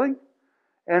popcorn ceiling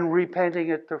and repainting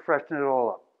it to freshen it all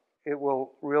up. It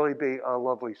will really be a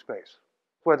lovely space.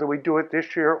 Whether we do it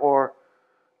this year or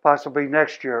possibly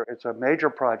next year, it's a major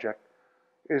project,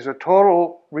 is a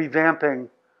total revamping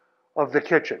of the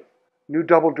kitchen. New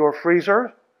double door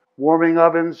freezer, warming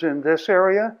ovens in this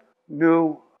area,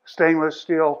 new stainless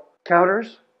steel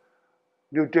counters,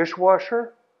 new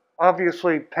dishwasher,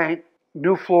 obviously paint,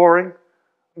 new flooring,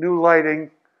 new lighting.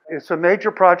 It's a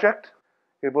major project.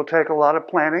 It will take a lot of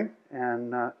planning,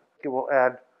 and it will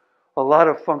add a lot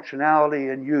of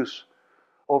functionality and use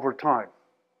over time.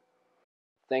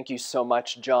 Thank you so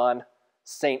much, John,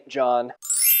 St. John,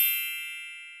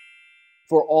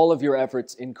 for all of your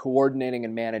efforts in coordinating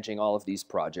and managing all of these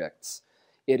projects.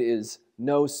 It is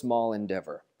no small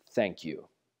endeavor. Thank you.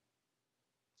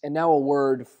 And now a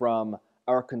word from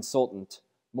our consultant,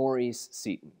 Maurice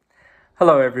Seaton.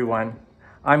 Hello, everyone.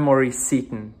 I'm Maurice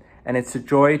Seaton, and it's a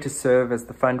joy to serve as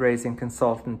the fundraising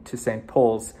consultant to St.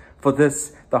 Paul's for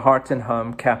this, the Heart and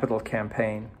Home Capital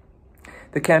Campaign.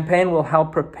 The campaign will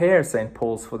help prepare St.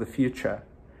 Paul's for the future,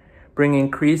 bring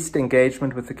increased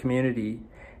engagement with the community,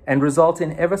 and result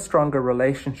in ever stronger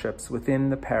relationships within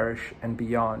the parish and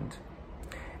beyond.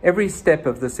 Every step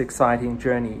of this exciting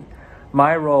journey,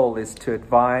 my role is to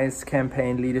advise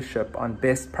campaign leadership on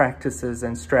best practices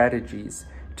and strategies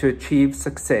to achieve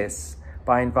success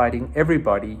by inviting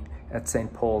everybody at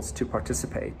St. Paul's to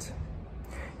participate.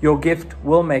 Your gift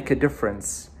will make a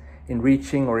difference in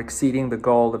reaching or exceeding the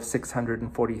goal of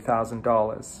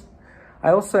 $640,000. I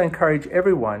also encourage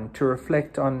everyone to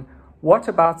reflect on what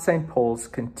about St. Paul's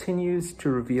continues to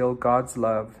reveal God's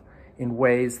love in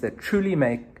ways that truly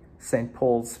make St.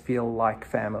 Paul's feel like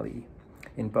family,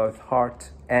 in both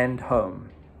heart and home.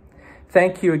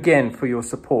 Thank you again for your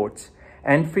support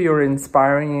and for your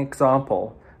inspiring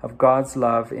example of God's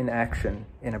love in action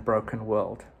in a broken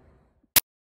world.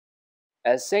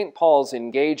 As St. Paul's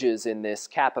engages in this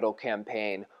capital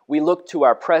campaign, we look to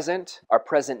our present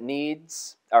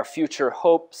needs, our future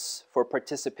hopes for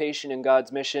participation in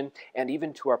God's mission, and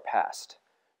even to our past,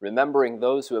 remembering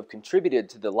those who have contributed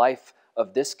to the life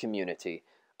of this community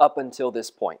up until this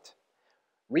point.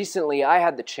 Recently, I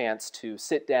had the chance to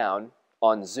sit down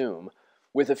on Zoom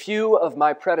with a few of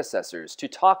my predecessors to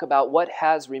talk about what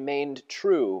has remained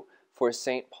true for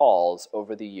St. Paul's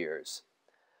over the years.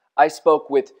 I spoke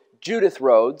with Judith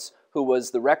Rhodes, who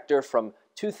was the rector from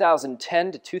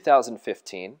 2010 to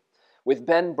 2015, with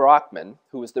Ben Brockman,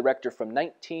 who was the rector from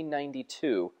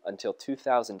 1992 until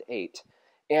 2008,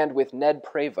 and with Ned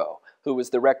Prevost, who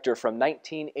was the rector from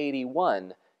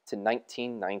 1981 to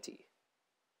 1990.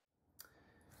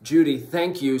 Judy,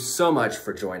 thank you so much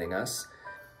for joining us.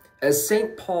 As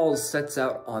St. Paul's sets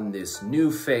out on this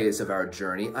new phase of our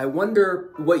journey, I wonder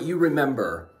what you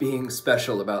remember being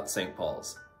special about St.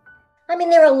 Paul's. I mean,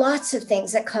 there are lots of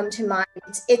things that come to mind.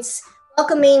 It's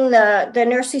welcoming the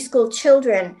nursery school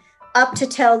children up to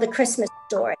tell the Christmas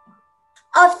story.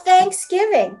 Of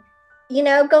Thanksgiving, you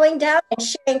know, going down and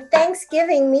sharing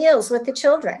Thanksgiving meals with the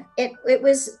children. It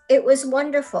was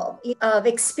wonderful. Of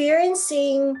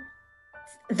experiencing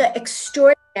the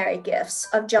extraordinary gifts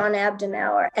of John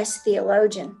Abdenauer as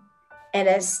theologian and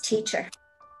as teacher.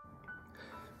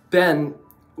 Ben,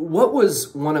 what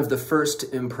was one of the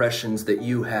first impressions that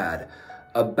you had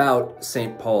about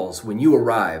St. Paul's when you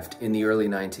arrived in the early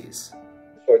 90s?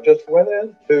 So I just went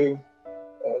into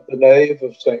the nave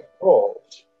of St.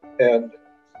 Paul's and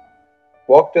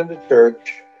walked into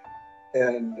church,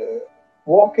 and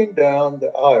walking down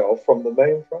the aisle from the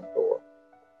main front door,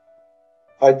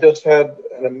 I just had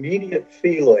an immediate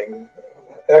feeling,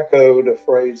 echoed a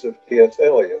phrase of T.S.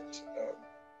 Eliot's,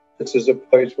 this is a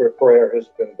place where prayer has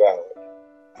been valid.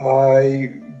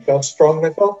 I just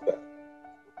strongly felt that.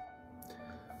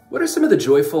 What are some of the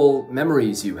joyful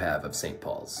memories you have of St.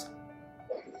 Paul's?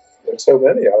 There's so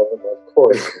many of them, of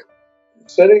course.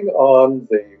 Sitting on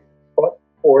the front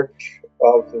porch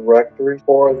of the rectory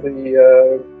for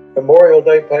the Memorial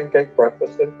Day pancake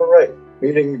breakfast and parade,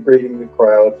 meeting and greeting the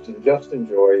crowds and just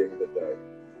enjoying the day.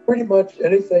 Pretty much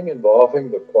anything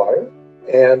involving the choir,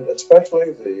 and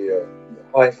especially the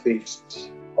high feasts,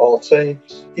 All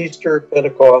Saints, Easter,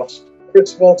 Pentecost,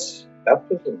 Christmas,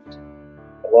 baptisms.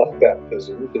 I love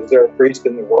baptisms. Is there a priest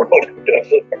in the world who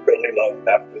doesn't? I really love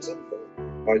baptism.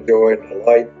 My joy and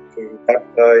delight to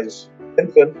baptize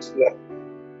infants that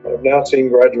I've now seen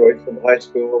graduate from high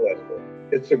school.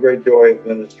 It's a great joy of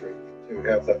ministry to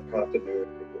have that continuity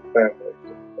with families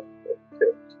and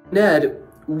kids. Ned,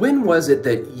 when was it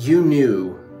that you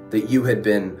knew that you had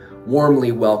been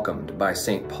warmly welcomed by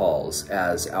St. Paul's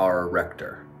as our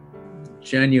rector?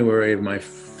 January of my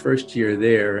first year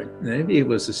there, maybe it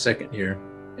was the second year,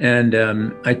 and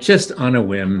I just on a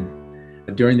whim,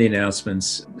 during the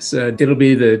announcements, said it'll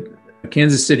be the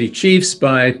Kansas City Chiefs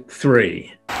by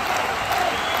 3.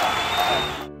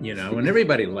 You know, and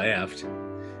everybody laughed.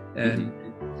 And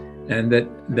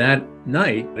that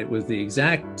night, it was the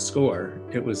exact score.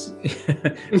 It was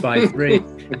by 3.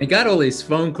 I got all these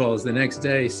phone calls the next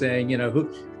day saying, you know,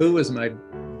 who was my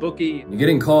bookie? You're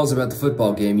getting calls about the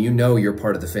football game, you know you're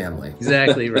part of the family.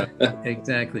 Exactly right.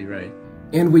 Exactly right.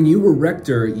 And when you were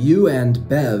rector, you and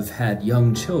Bev had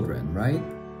young children, right?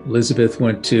 Elizabeth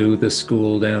went to the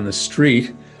school down the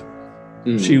street.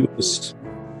 She was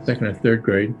 2nd or 3rd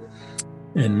grade.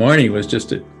 And Marnie was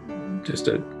just a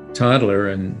toddler,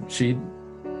 and she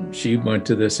went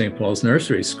to the St. Paul's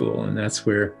Nursery School, and that's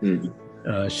where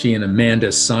she and Amanda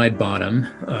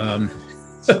Sidebottom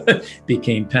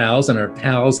became pals and are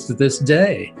pals to this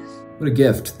day. What a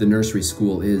gift the nursery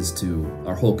school is to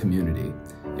our whole community.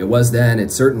 It was then,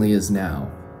 it certainly is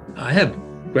now. I have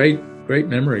great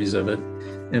memories of it,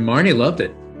 and Marnie loved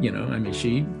it. You know, I mean,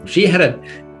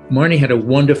 Marnie had a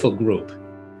wonderful group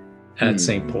at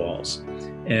St. Paul's,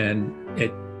 and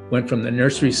it went from the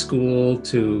nursery school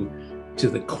to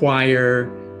the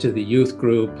choir, to the youth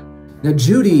group. Now,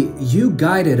 Judy, you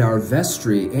guided our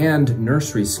vestry and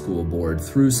nursery school board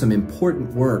through some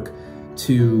important work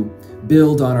to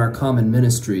build on our common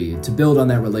ministry, to build on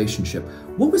that relationship.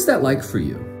 What was that like for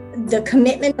you? The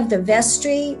commitment of the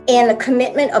vestry and the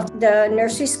commitment of the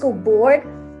nursery school board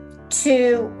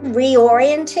to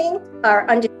reorienting our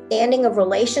understanding of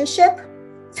relationship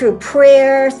through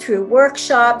prayer, through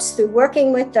workshops, through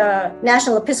working with the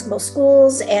National Episcopal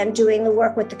Schools and doing the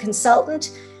work with the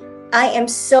consultant. I am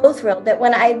so thrilled that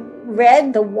when I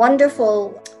read the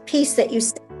wonderful piece that you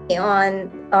sent me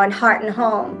on Heart and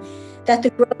Home, that the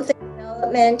growth and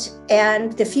development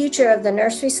and the future of the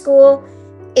nursery school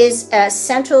is as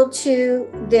central to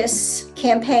this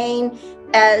campaign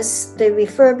as the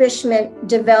refurbishment,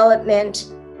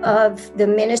 development of the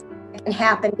ministry that can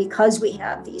happen because we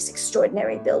have these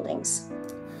extraordinary buildings.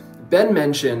 Ben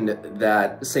mentioned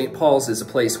that St. Paul's is a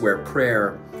place where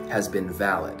prayer has been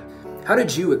valid. How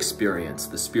did you experience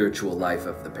the spiritual life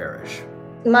of the parish?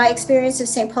 My experience of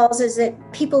St. Paul's is that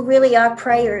people really are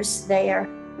prayers there.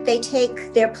 They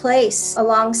take their place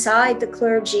alongside the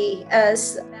clergy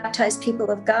as baptized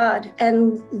people of God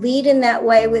and lead in that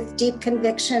way with deep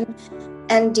conviction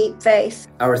and deep faith.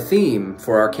 Our theme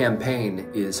for our campaign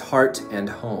is Heart and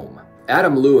Home.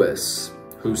 Adam Lewis,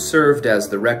 who served as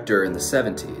the rector in the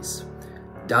 70s,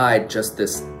 died just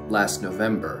this last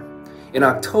November. In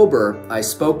October, I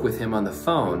spoke with him on the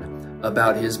phone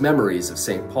about his memories of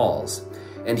St. Paul's,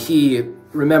 and he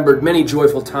remembered many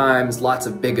joyful times, lots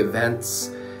of big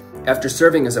events, After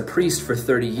serving as a priest for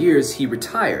 30 years, he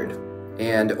retired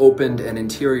and opened an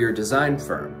interior design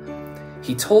firm.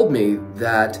 He told me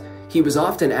that he was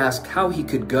often asked how he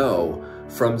could go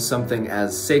from something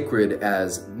as sacred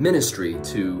as ministry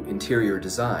to interior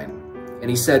design.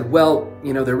 And he said, well,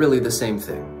 you know, they're really the same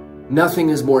thing. Nothing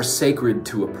is more sacred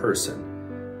to a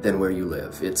person than where you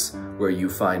live. It's where you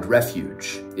find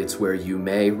refuge. It's where you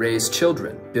may raise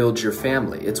children, build your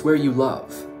family. It's where you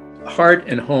love. Heart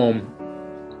and Home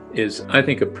is, I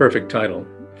think, a perfect title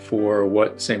for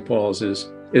what St. Paul's is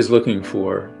looking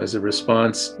for as a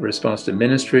response to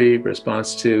ministry,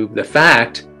 response to the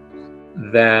fact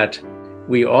that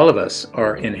we, all of us,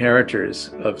 are inheritors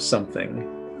of something.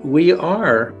 We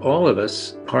are, all of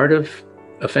us, part of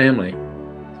a family.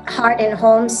 Heart and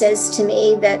Home says to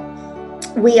me that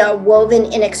we are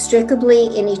woven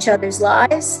inextricably in each other's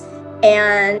lives,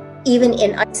 and even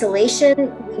in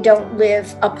isolation, we don't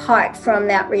live apart from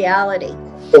that reality.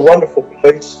 It's a wonderful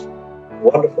place,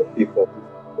 wonderful people,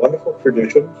 wonderful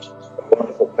traditions, a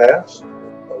wonderful past,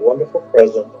 a wonderful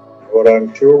present, and what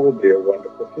I'm sure will be a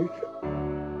wonderful future.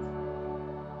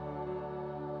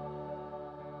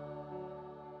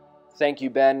 Thank you,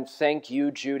 Ben. Thank you,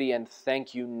 Judy, and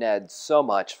thank you, Ned, so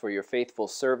much for your faithful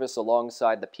service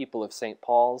alongside the people of St.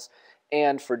 Paul's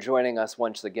and for joining us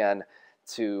once again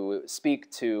to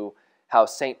speak to how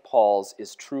St. Paul's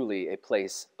is truly a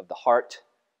place of the heart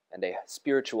and a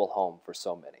spiritual home for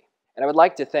so many. And I would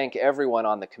like to thank everyone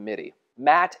on the committee,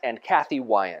 Matt and Kathy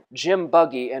Wyant, Jim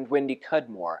Buggy and Wendy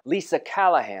Cudmore, Lisa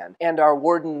Callahan, and our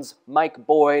wardens Mike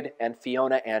Boyd and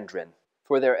Fiona Andrin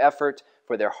for their effort,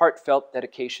 for their heartfelt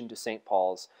dedication to St.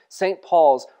 Paul's. St.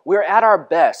 Paul's, we're at our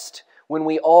best when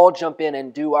we all jump in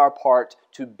and do our part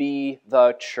to be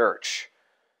the church.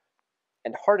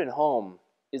 And Heart and Home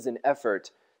is an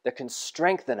effort that can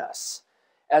strengthen us,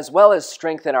 as well as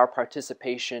strengthen our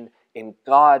participation in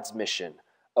God's mission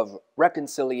of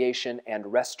reconciliation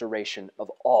and restoration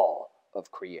of all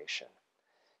of creation.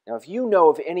 Now, if you know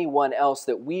of anyone else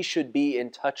that we should be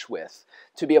in touch with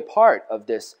to be a part of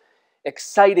this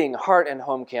exciting Heart and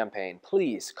Home campaign,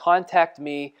 please contact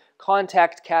me,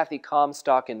 contact Kathy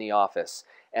Comstock in the office,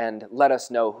 and let us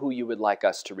know who you would like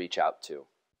us to reach out to.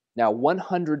 Now,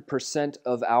 100%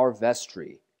 of our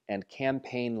vestry and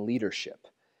campaign leadership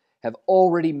have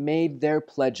already made their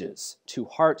pledges to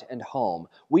Heart and Home.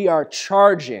 We are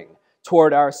charging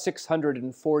toward our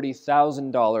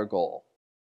 $640,000 goal.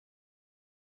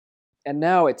 And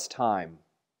now it's time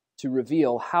to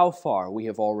reveal how far we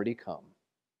have already come.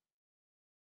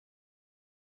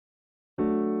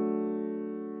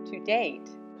 To date.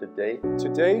 To date. To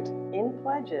date. In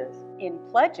pledges. In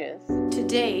pledges. To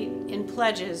date, in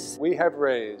pledges. We have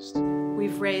raised.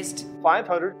 We've raised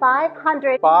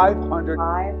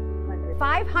 $517,000.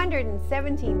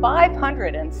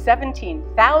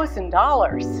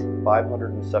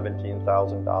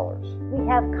 $517,000. We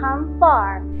have come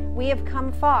far. We have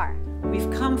come far.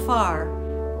 We've come far,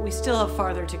 but we still have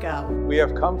farther to go. We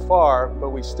have come far, but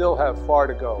we still have far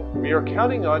to go. We are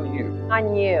counting on you.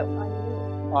 On you.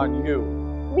 On you.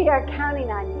 We are counting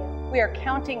on you. We are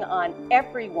counting on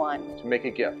everyone to make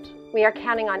a gift. We are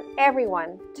counting on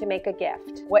everyone to make a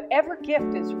gift. Whatever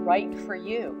gift is right for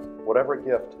you. Whatever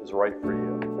gift is right for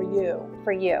you. For you.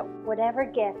 For you. Whatever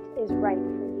gift is right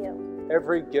for you.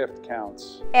 Every gift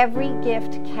counts. Every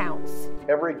gift counts.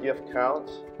 Every gift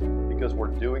counts because we're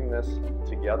doing this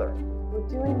together. We're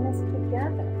doing this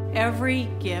together. Every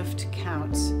gift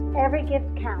counts. Every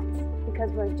gift counts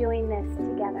because we're doing this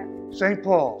together. St.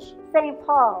 Paul's. St.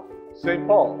 Paul's. St.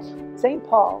 Paul's. St.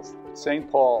 Paul's.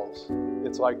 St. Paul's.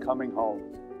 It's like coming home.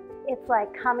 It's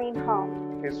like coming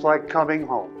home. It's like coming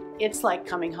home. It's like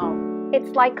coming home.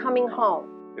 It's like coming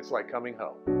home. It's like coming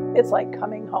home. It's like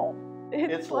coming home.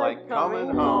 It's like coming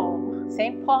home.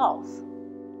 St. Paul's.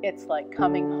 It's like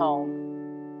coming home.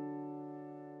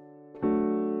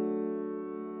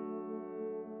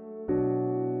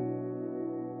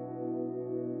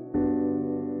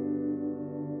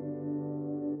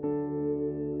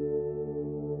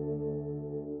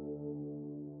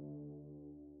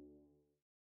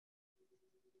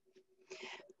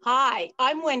 Hi,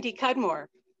 I'm Wendy Cudmore,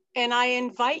 and I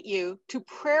invite you to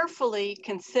prayerfully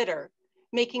consider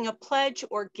making a pledge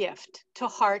or gift to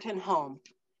Heart and Home.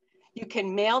 You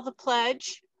can mail the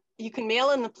pledge, you can mail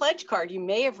in the pledge card you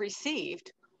may have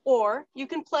received, or you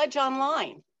can pledge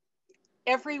online.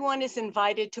 Everyone is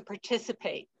invited to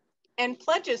participate, and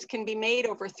pledges can be made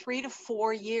over 3 to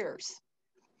 4 years.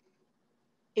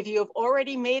 If you have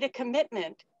already made a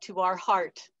commitment to our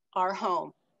heart, our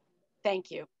home,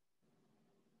 thank you.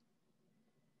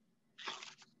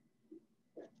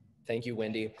 Thank you,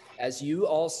 Wendy. As you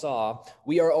all saw,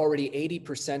 we are already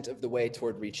 80% of the way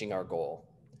toward reaching our goal.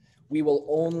 We will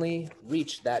only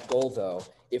reach that goal, though,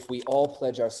 if we all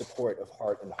pledge our support of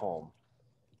Heart and Home.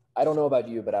 I don't know about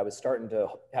you, but I was starting to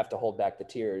have to hold back the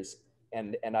tears,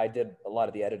 and I did a lot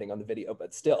of the editing on the video,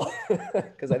 but still,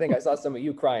 because I think I saw some of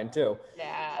you crying too.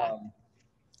 Yeah.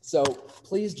 So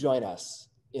please join us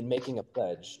in making a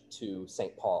pledge to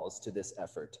St. Paul's, to this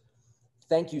effort.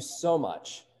 Thank you so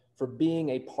much for being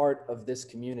a part of this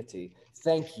community.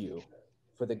 Thank you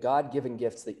for the God-given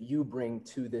gifts that you bring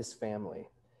to this family.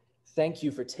 Thank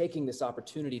you for taking this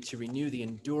opportunity to renew the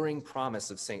enduring promise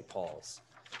of St. Paul's,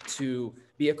 to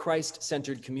be a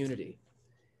Christ-centered community,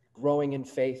 growing in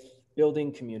faith,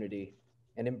 building community,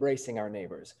 and embracing our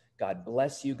neighbors. God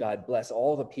bless you. God bless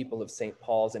all the people of St.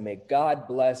 Paul's, and may God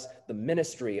bless the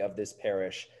ministry of this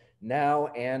parish now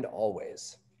and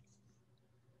always.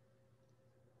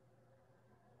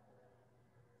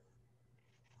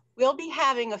 We'll be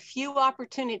having a few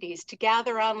opportunities to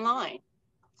gather online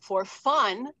for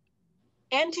fun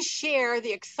and to share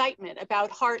the excitement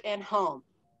about Heart and Home.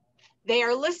 They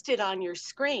are listed on your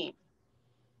screen.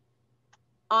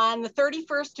 On the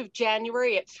 31st of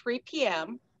January at 3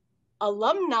 p.m.,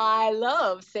 Alumni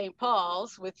Love St.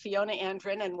 Paul's with Fiona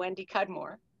Andren and Wendy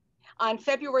Cudmore. On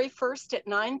February 1st at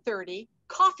 9:30,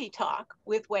 Coffee Talk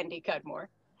with Wendy Cudmore.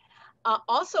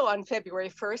 Also on February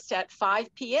 1st at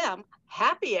 5 p.m.,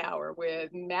 Happy Hour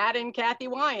with Matt and Kathy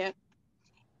Wyant.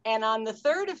 And on the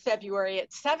 3rd of February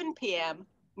at 7 p.m.,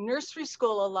 Nursery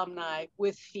School Alumni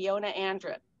with Fiona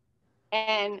Andren.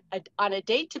 And on a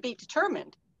date to be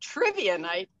determined, Trivia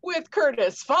Night with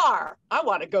Curtis Farr. I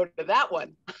want to go to that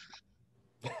one.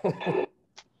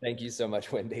 Thank you so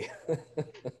much, Wendy.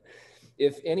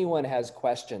 If anyone has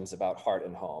questions about Heart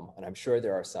and Home, and I'm sure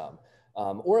there are some,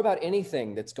 or about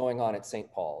anything that's going on at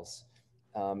St. Paul's,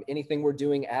 anything we're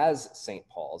doing as St.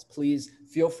 Paul's, please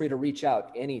feel free to reach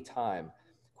out anytime.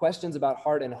 Questions about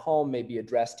Heart and Home may be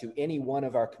addressed to any one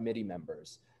of our committee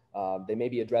members. They may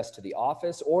be addressed to the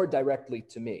office or directly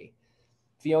to me.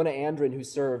 Fiona Andren, who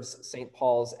serves St.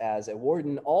 Paul's as a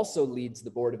warden, also leads the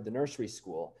board of the nursery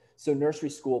school. So nursery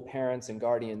school parents and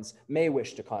guardians may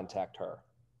wish to contact her.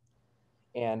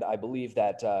 And I believe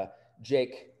that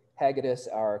Jake Hagedis,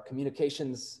 our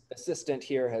communications assistant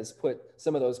here, has put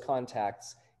some of those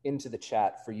contacts into the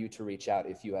chat for you to reach out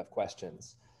if you have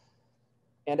questions.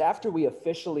 And after we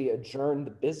officially adjourn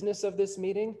the business of this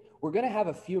meeting, we're going to have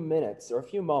a few minutes or a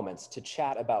few moments to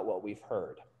chat about what we've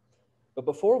heard. But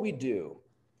before we do,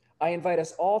 I invite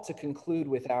us all to conclude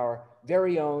with our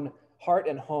very own Heart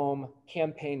and Home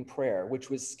campaign prayer,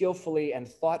 which was skillfully and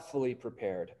thoughtfully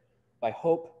prepared by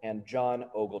Hope and John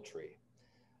Ogletree.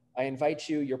 I invite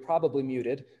you, you're probably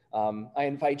muted, I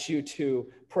invite you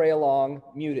to pray along,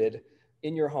 muted,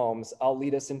 in your homes. I'll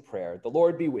lead us in prayer. The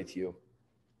Lord be with you.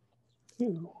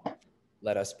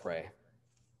 Let us pray.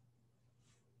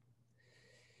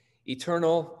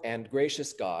 Eternal and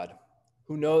gracious God,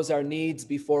 who knows our needs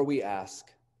before we ask,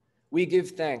 we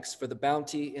give thanks for the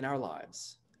bounty in our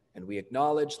lives, and we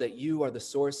acknowledge that you are the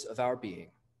source of our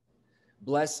being.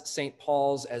 Bless St.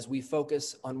 Paul's as we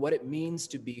focus on what it means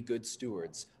to be good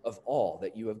stewards of all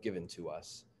that you have given to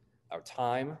us, our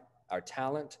time, our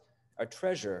talent, our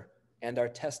treasure, and our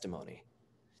testimony,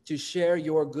 to share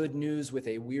your good news with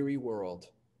a weary world.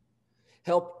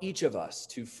 Help each of us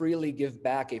to freely give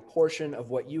back a portion of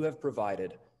what you have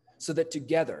provided, so that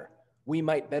together we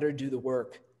might better do the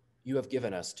work you have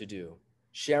given us to do,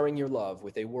 sharing your love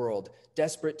with a world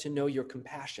desperate to know your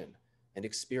compassion and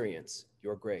experience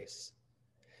your grace.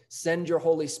 Send your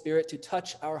Holy Spirit to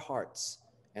touch our hearts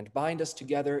and bind us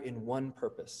together in one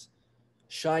purpose.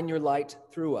 Shine your light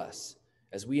through us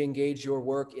as we engage your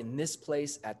work in this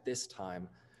place at this time,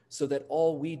 so that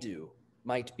all we do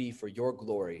might be for your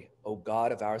glory, O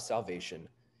God of our salvation.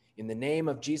 In the name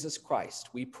of Jesus Christ,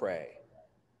 we pray.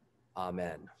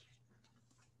 Amen.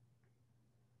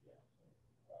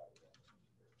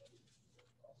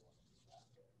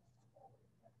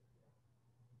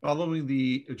 Following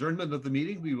the adjournment of the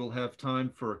meeting, we will have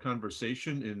time for a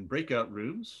conversation in breakout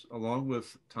rooms, along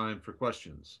with time for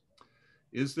questions.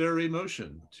 Is there a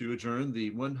motion to adjourn the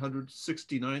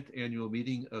 169th annual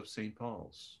meeting of St.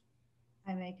 Paul's?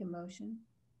 I make a motion.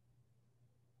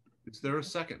 Is there a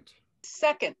second?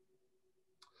 Second.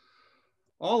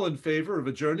 All in favor of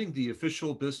adjourning the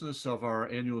official business of our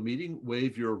annual meeting,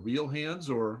 wave your real hands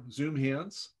or Zoom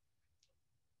hands.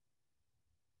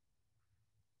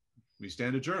 We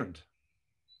stand adjourned.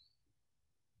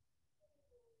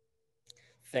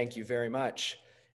 Thank you very much.